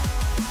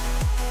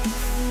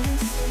 feeling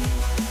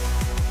sweet.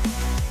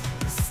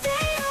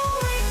 Stay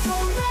awake,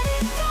 don't let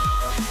it go.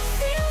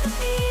 Feel the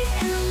beat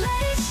and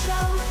let it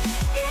show.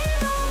 In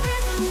our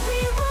rhythm we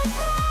will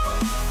grow.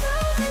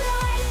 Through the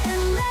night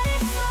and let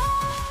it flow.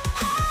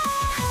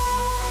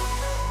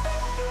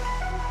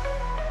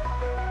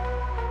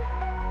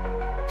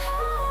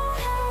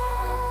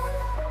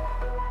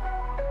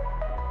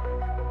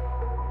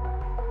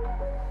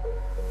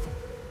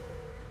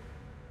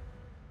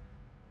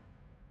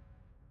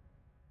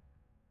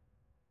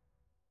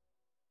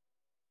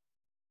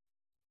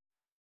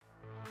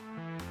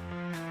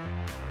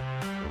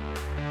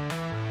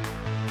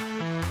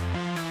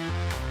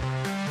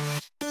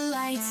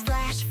 Lights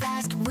flash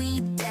fast, we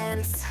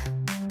dance.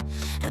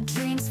 Our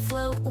dreams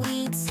float,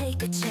 we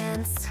take a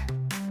chance.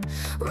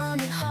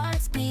 Running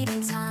hearts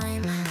beating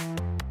time.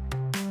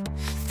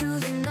 Through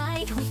the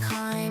night we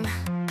climb.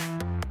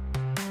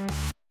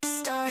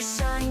 Stars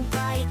shine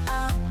bright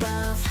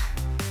above.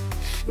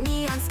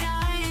 Neon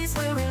skies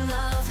where we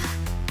love.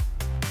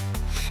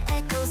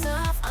 Echoes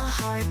of a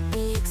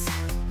heartbeat.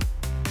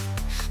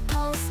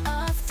 Pulse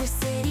of the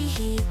city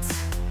heat.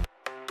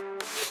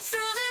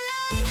 Through the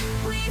night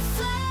we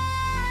fly.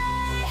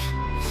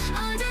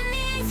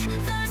 Underneath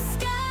the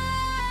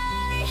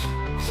sky.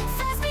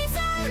 Fast beats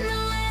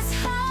endless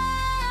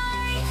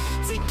high.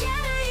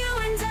 Together you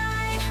and I.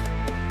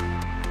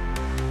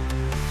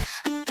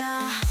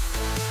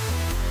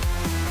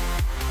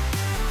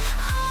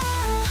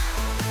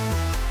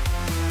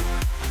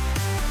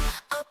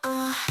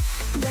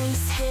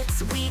 Bass hits,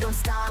 we don't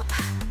stop.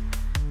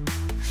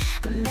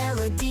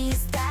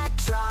 Melodies that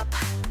drop.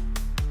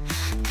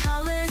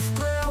 Colors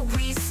blur,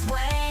 we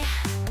sway.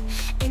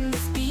 In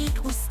this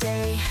beat we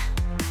stay.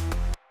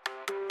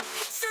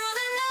 Through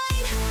the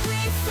night we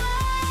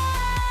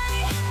fly.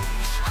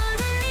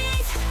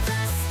 Underneath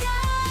the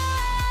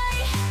sky.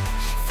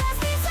 Fast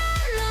beats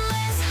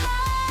endless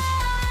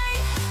high.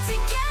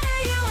 Together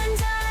you and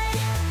I.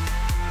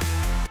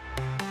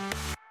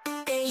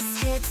 Bass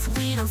hits,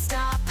 we don't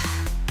stop.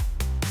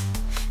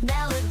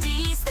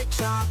 Melodies that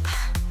drop.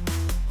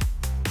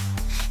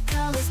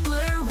 Colors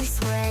blur, we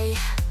sway.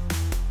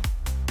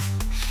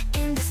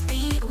 In this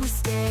beat we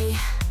stay.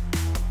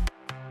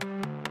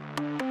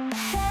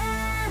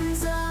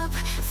 Hands up,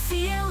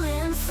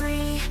 feeling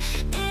free.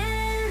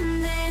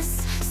 In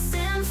this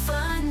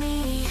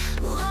symphony.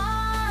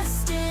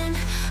 Lost in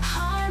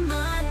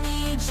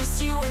harmony.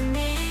 Just you and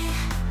me.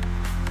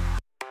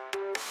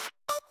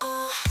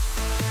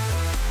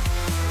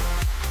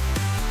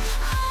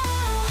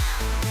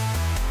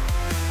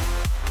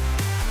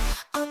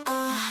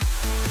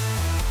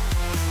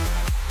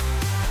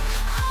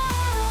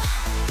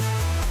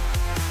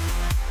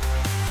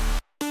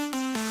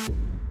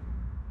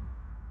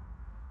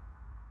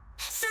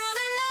 Through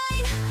the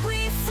night we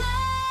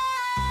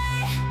fly.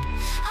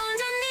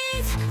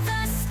 Underneath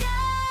the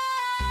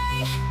sky.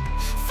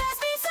 Fast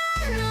beats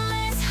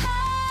endless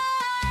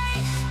high.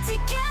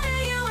 Together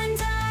you and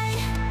I.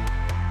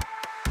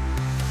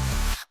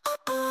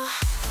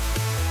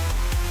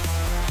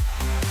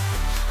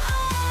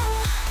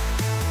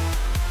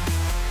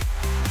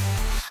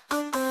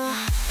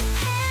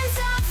 Hands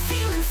up,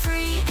 feeling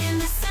free in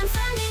the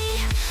symphony.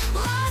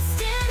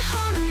 Lost in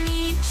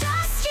harmony,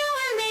 just you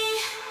and me.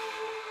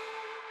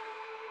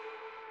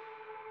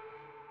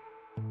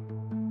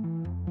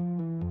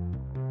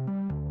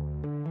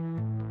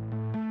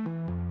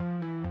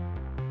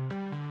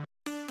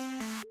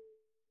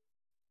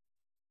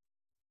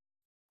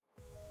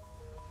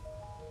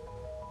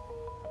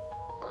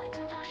 Lights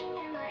are flashing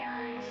in my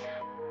eyes.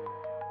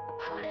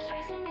 Heart is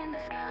racing in the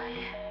sky.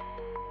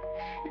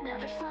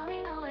 Never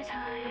slowing, always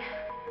high.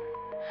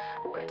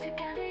 We're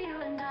together, you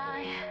and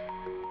I.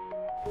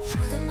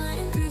 Through the night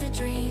and through the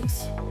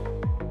dreams.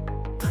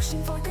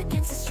 Pushing forth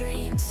against the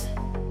streams.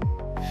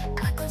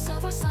 Echoes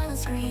of our silent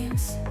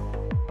screams.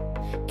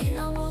 In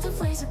a world of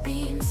laser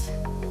beams.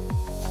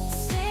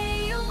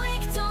 Stay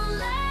awake, don't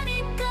let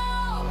it go.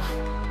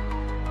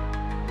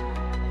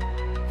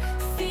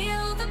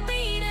 Feel the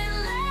beat and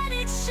let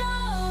it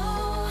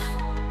show.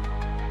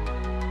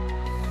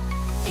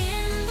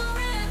 In the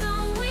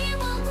rhythm we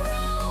will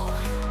grow.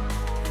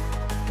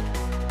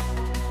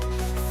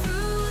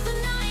 Through the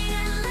night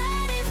and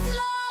let it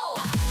flow.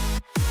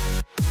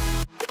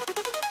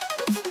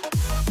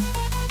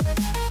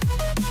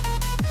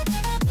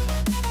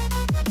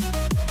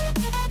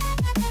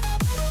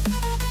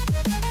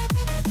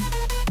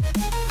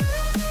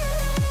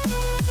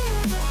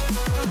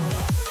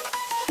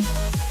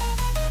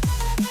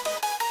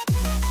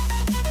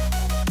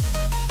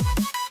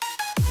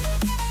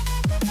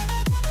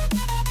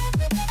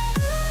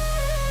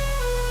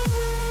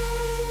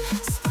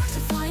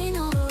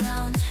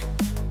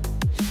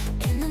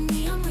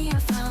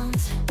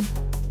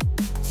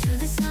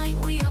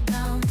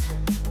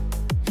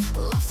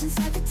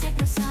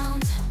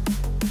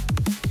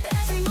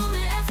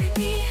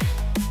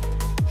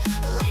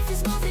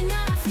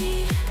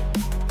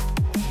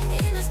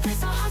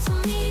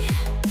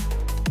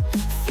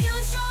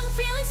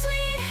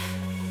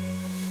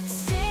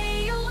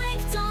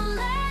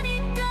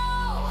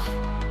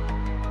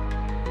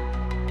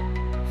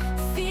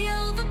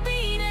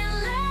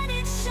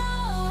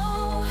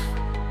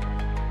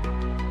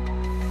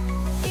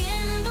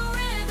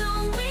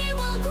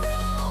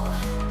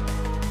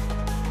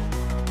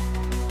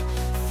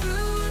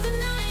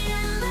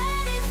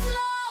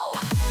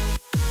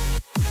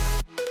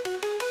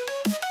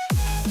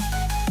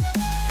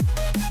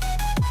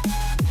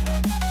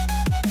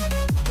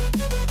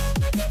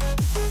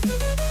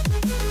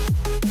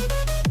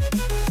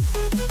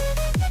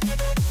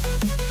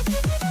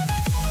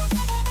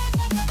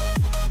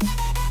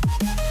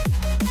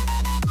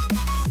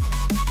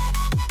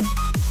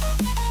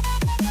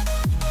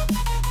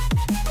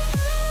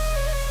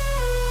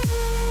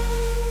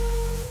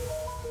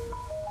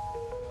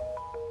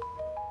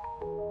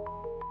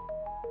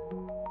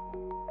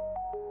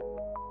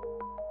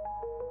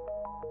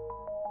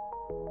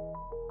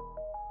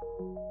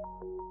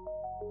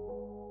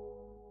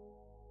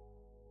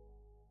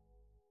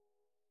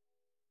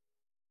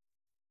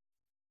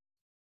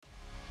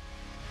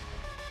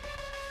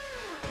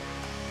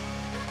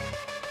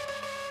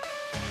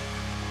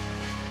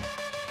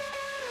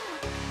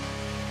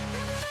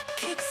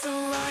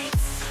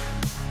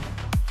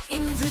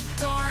 in the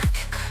dark,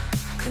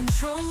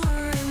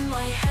 controller in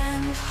my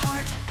hand,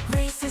 heart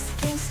races,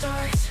 game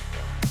start.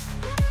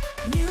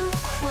 New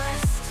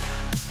quest,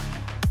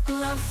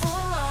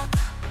 level up,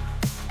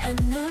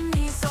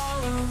 enemies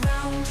all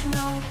around,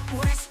 no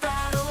worse,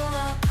 battle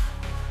up.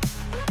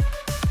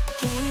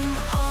 Game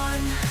on,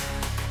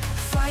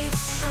 fight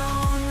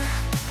strong,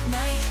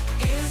 night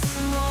is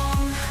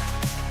long.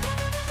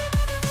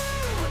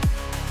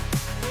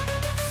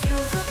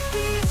 Feel the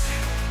beat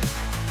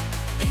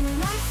in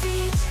my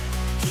feet,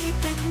 keep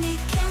it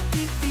neat, can't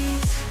be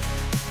beat.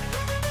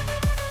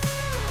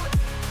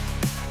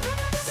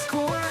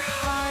 Score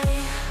high,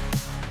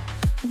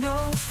 no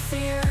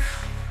fear,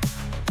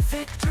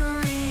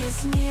 victory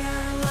is near,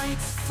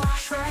 lights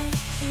flash right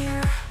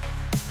here.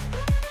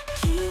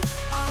 Keep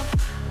up,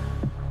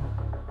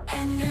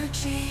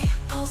 energy,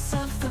 pulse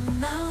of the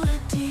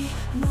melody,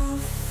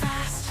 move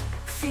fast,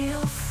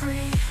 feel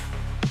free.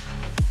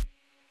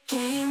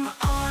 Game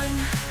on,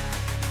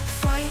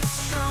 fight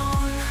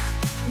strong,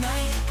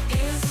 night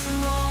is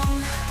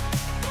long.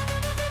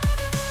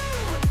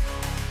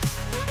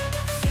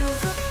 Feel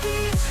the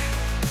beat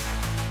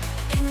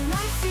in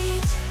my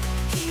feet,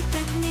 keep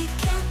it neat,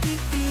 can't be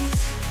beat.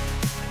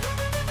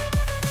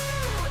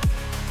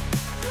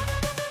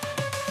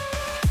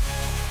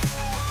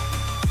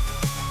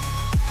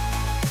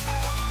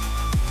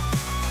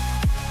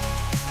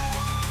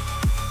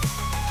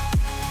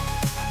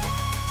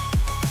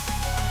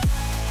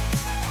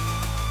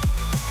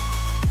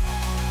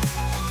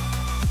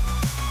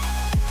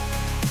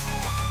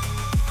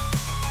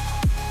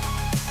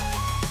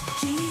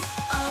 Keep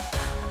up,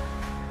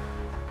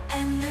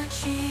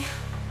 energy,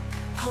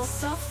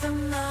 pulse of the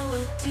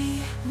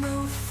melody,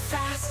 move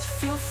fast,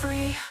 feel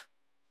free.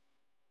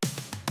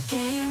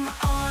 Game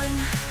on,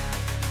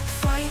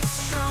 fight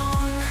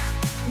strong,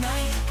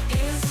 night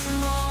is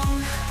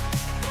long.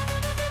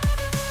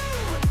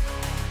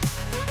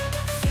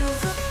 Feel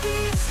the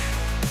beat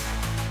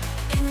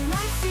in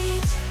my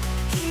feet,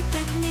 keep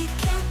it neat,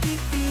 can't be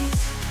beat.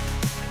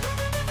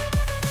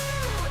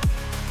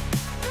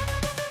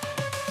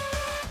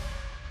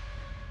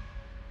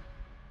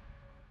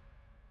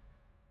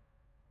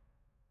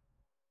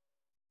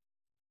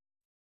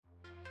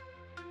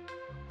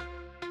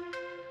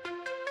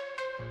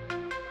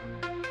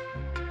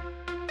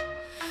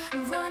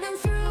 Running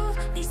through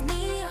these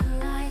neon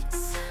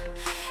lights,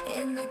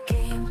 in the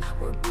game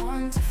we're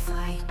born to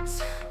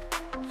fight.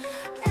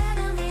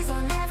 Enemies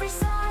on every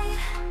side,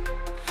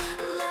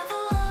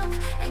 level up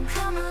and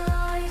come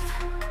alive.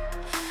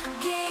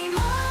 Game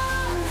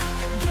on,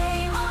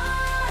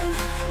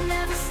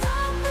 never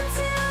stop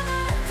until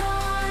the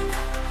dawn.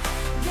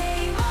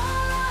 Game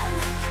on,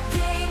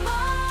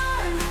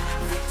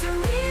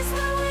 victory's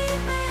where we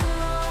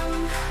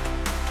belong.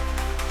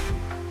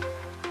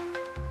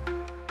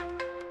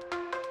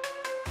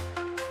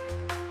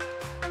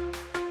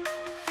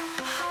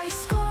 High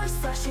scores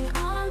flashing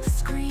on the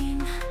screen.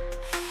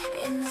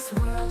 In this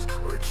world,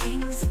 we're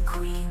kings and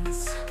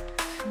queens,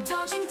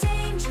 dodging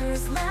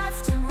dangers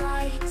left and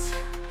right.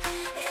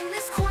 In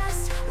this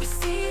quest, we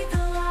see the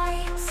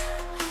light.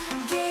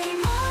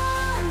 Game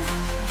on,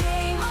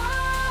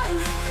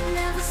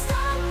 never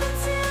stop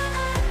until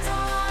the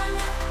dawn.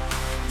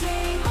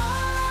 Game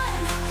on,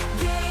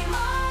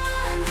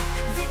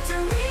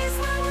 victory's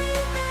where we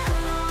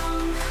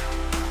belong.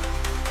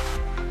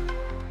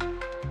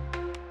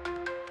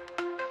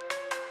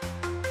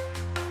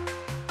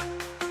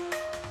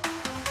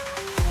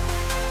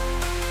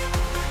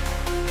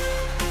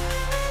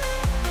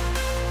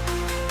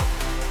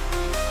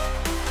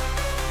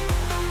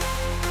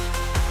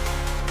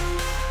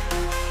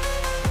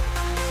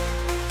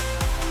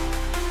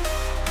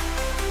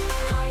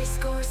 High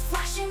scores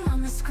flashing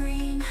on the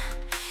screen.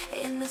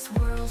 In this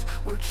world,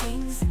 we're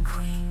kings and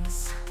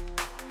queens,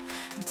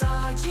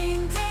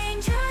 dodging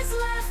dangers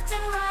left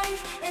and right.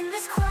 In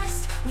this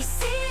quest, we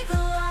see the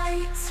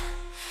light.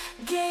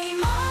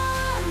 Game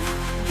on,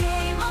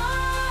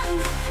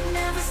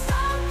 never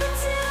stop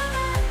until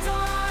the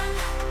dawn.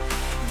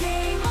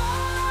 Game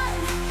on,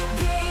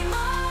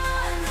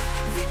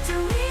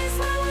 victory's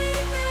where we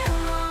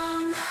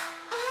belong.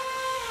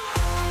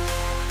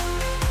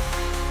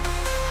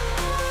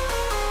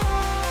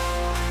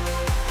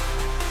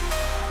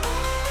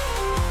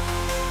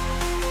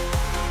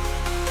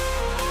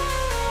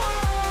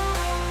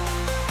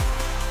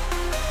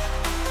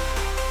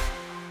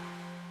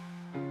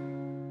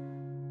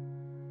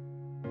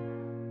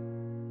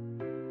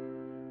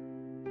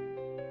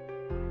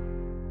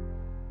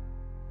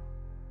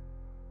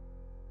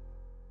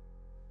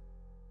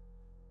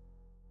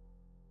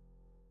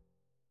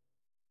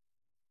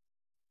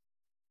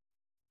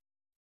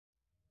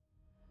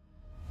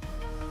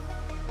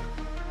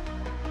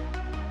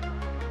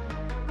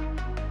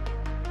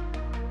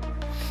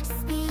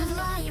 Speed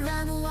light,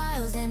 run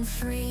wild and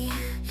free,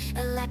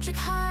 electric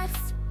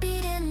hearts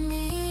beating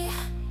me.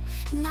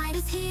 Night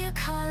is here,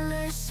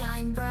 colors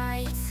shine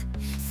bright,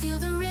 feel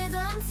the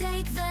rhythm,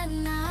 take the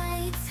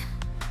night.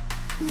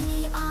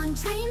 Neon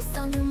dreams,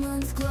 thunder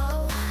moons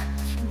glow,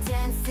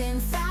 dancing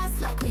fast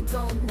like we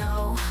don't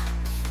know.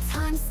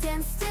 Time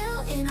stands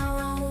still in our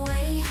own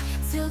way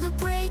till the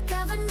break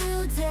of a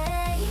new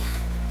day.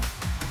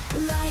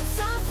 Lights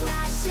are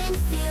flashing,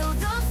 feel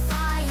the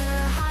fire,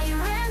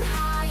 higher and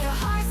higher,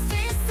 hearts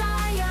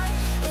desire.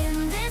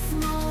 In this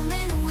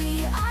moment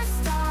we are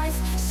stars,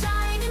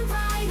 shining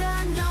brighter,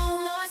 no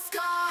more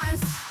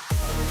scars.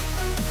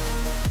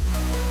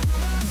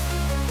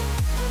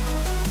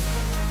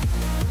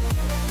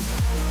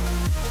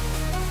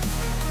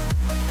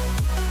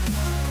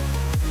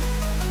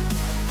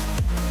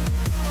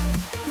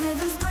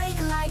 Rhythms break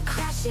like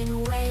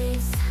crashing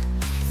waves.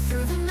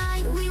 Through the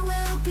night we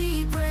will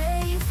be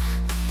brave.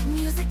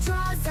 Music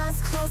draws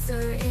us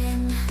closer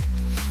in.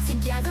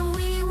 Together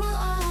we will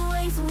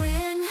always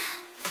win.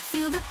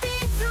 Feel the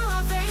beat through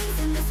our veins.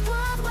 In this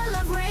world where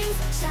love reigns,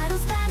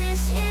 shadows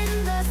vanish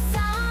in the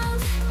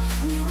sound.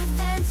 New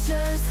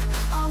adventures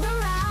all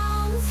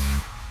around.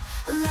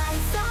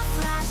 Lights are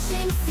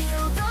flashing,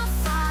 feel the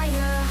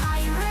fire,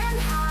 higher and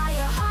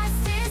higher, hearts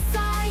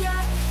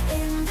desire.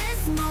 In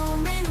this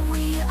moment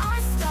we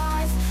are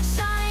stars,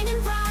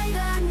 shining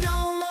brighter,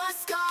 no more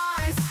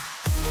scars.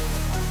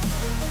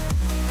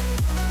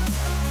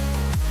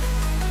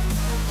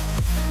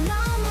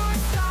 No more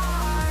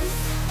scars.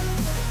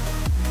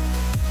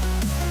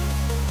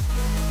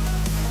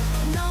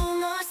 No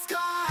more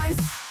scars.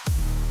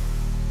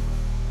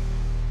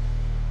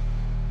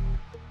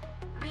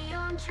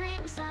 Beyond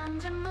dreams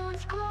and the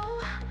moon's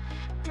glow,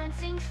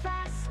 dancing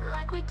fast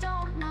like we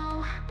don't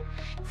know.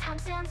 Time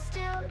stands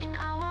still in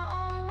our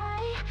own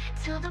way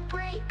till the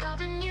break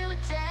of a new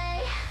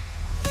day.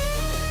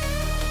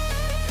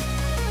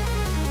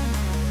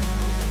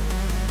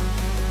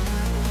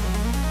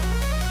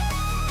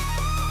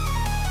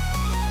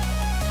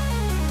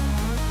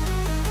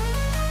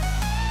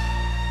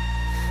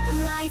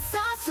 Lights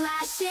are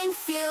flashing,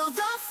 feel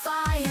the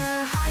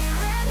fire, higher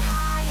and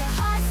higher,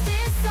 hearts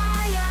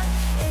desire.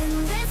 In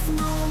this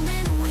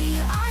moment we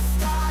are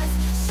stars,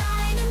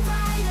 shining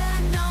brighter,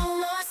 no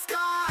more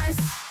scars.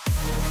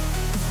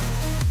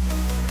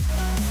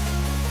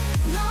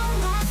 No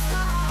more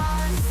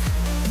scars.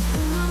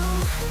 No,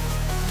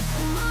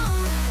 no,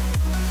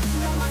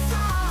 no more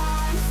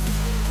scars.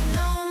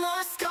 No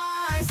more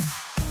scars.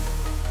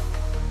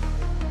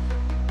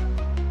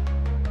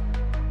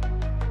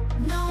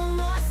 No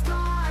more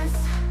scars.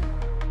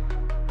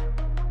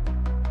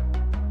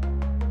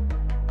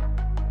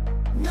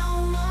 No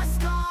more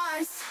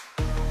scars.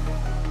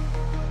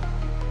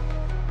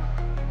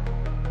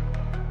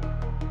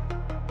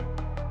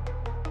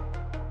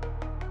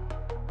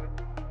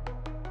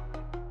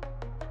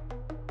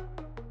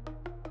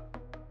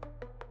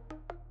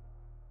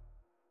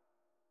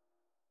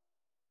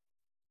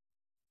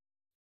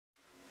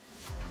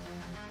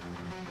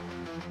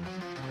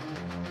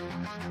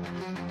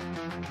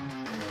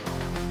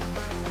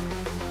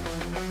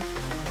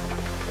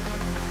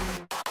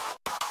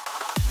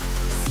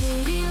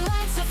 City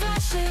lights are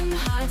flashing,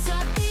 hearts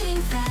are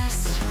beating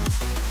fast.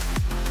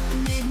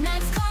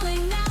 Midnight's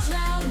calling out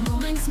loud,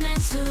 moments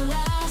meant to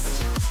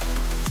last.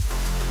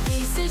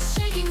 Faces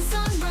shaking,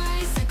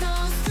 sunrise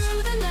echoes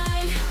through the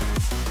night.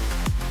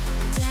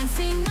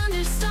 Dancing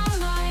under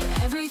starlight,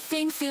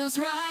 everything feels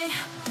right.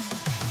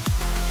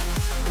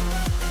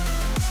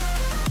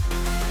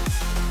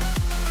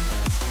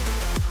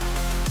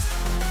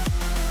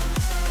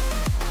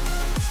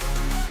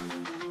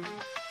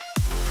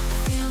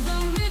 Feel the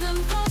rhythm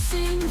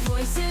pulsing,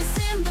 voices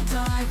in the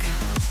dark.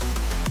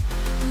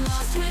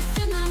 Lost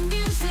within the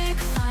music,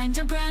 find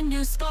a brand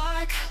new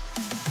spark.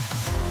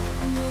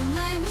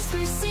 Moonlight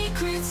whispers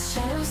secrets,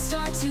 shadows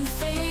start to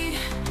fade.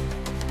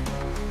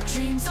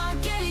 Dreams are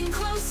getting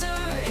closer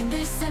in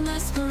this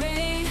endless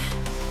parade.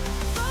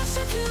 Thoughts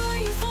are pure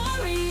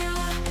euphoria,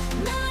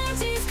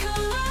 melodies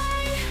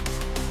collide.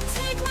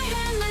 Take my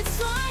hand, let's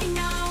fly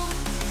now.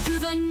 Through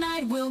the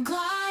night we'll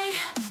glide.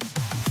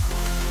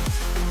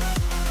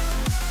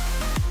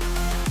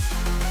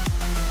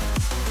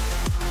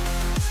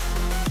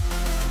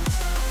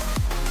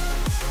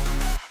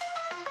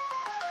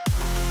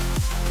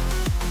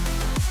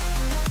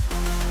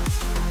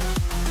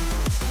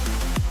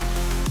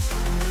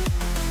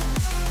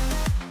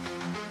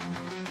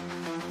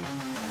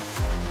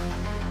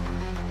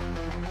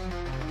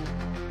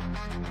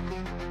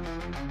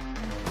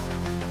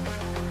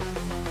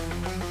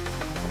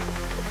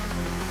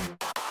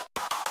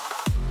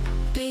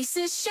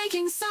 Faces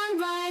shaking,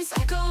 sunrise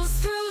echoes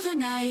through the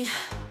night.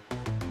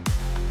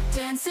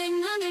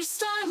 Dancing under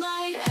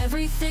starlight,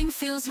 everything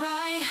feels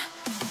right.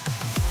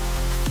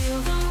 Feel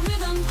the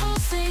rhythm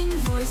pulsing,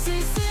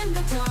 voices in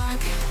the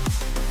dark.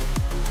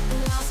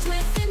 Lost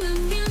within the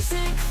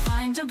music,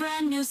 find a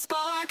brand new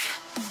spark.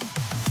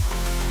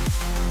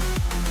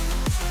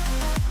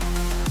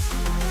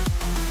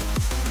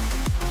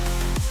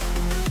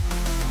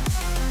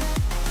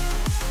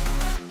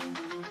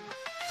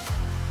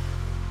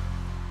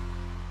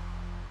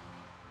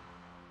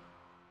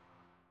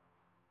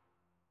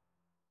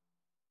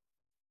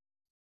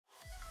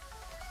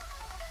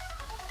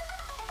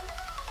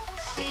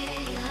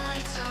 City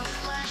lights are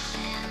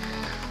flashing,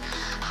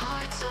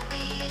 hearts are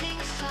beating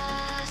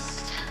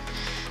fast.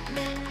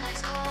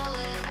 Midnight's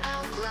calling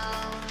out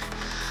loud,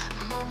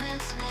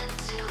 moments meant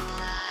to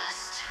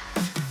last.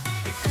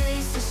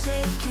 Face the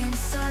shaking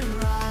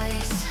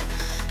sunrise,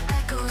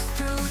 echoes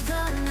through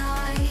the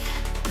night,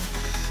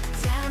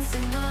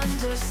 dancing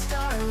under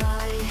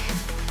starlight,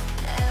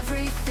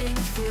 everything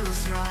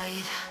feels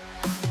right.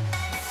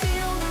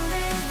 Feel the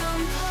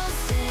rhythm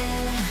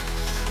pulsing,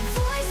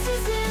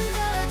 voices in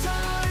the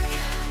dark,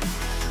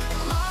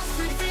 lost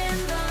within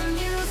the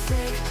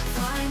music,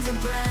 finds a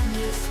brand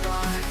new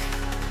spark.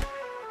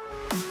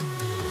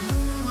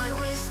 Moonlight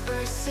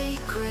whispers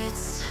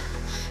secrets,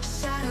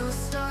 shadows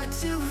start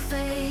to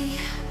fade,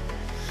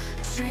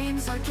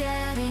 dreams are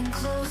getting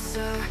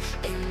closer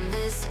in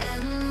this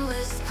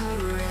endless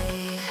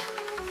parade.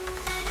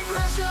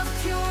 Rush of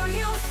pure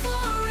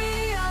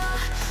euphoria,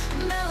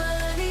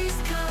 melodies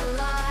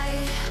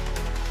collide.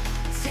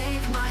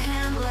 Take my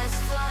hand, let's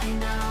fly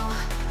now,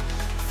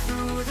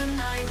 through the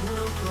night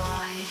we'll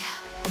glide.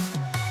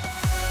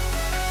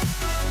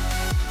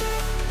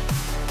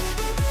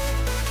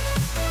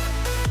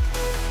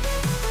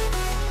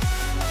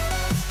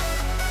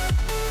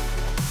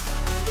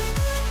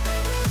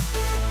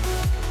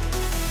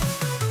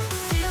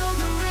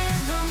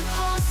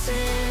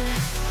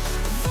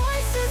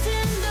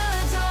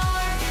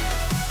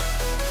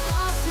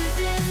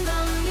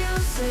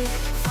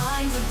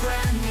 Finds a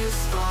brand new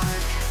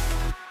spark.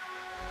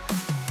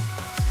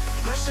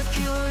 Rush of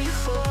pure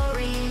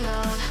euphoria,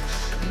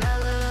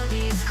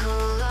 melodies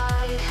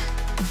collide.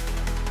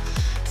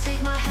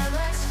 Take my hand,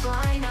 let's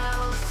fly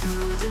now,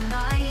 through the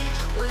night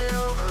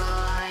we'll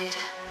glide.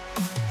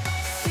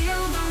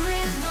 Feel the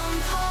rhythm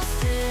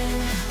pulsing,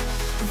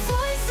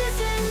 voices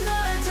in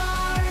the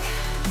dark,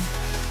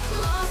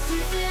 lost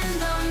within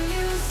the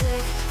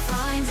music,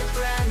 finds a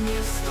brand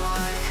new spark.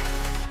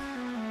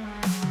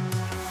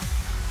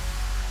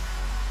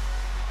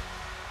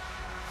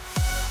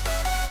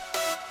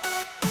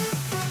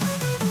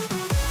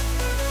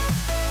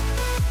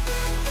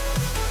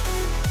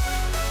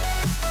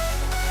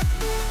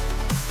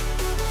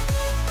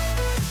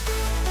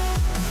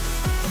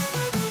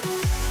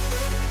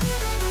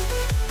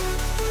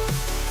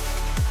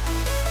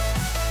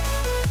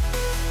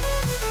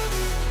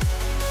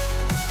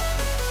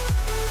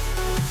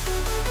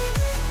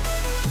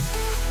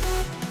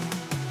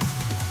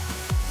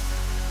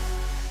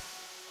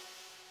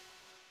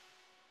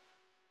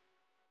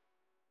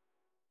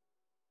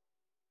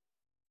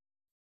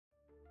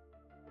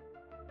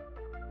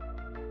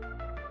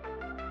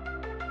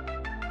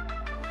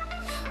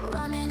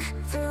 Running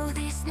through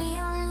these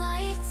neon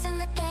lights in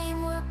the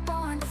game we're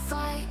born to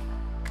fight.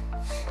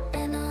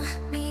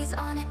 Enemies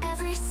on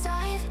every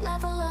side,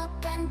 level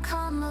up and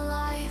come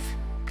alive.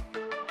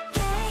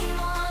 Game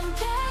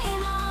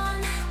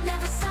on,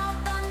 never stop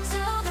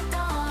until the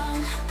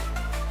dawn.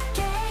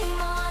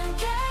 Game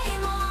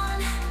on,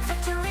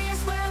 victory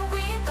is where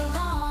we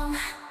belong.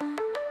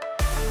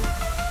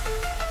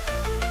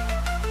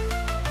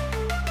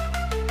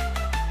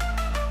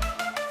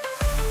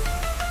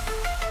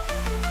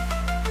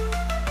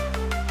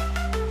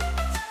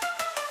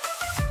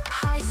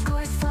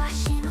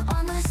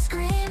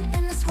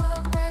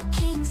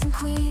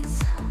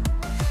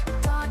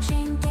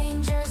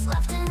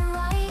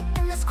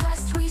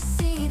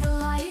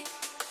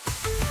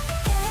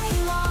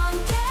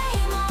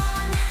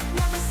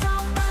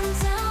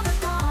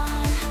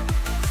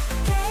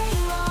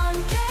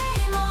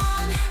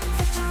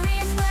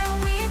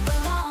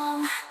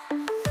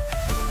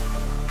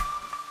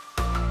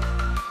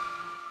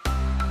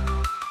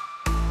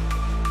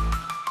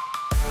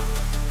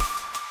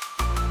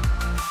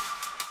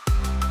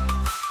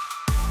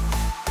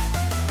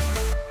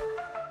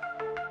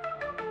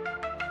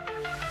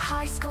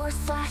 High scores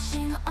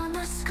flashing on the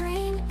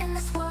screen in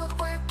this world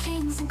we're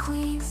kings and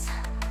queens.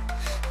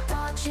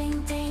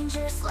 Dodging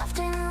dangers left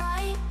and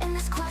right, in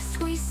this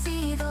quest we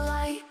see the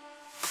light.